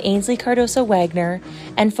 photography by Ainsley Cardoso Wagner,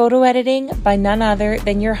 and photo editing by none other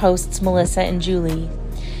than your hosts, Melissa and Julie.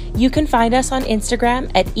 You can find us on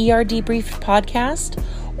Instagram at ERDbriefed Podcast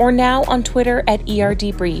or now on Twitter at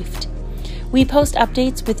ERDbriefed. We post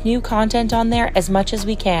updates with new content on there as much as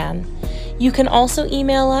we can. You can also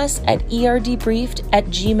email us at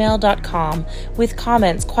erdbriefed@gmail.com with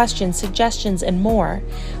comments, questions, suggestions, and more.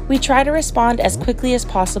 We try to respond as quickly as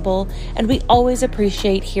possible, and we always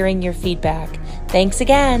appreciate hearing your feedback. Thanks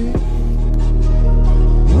again!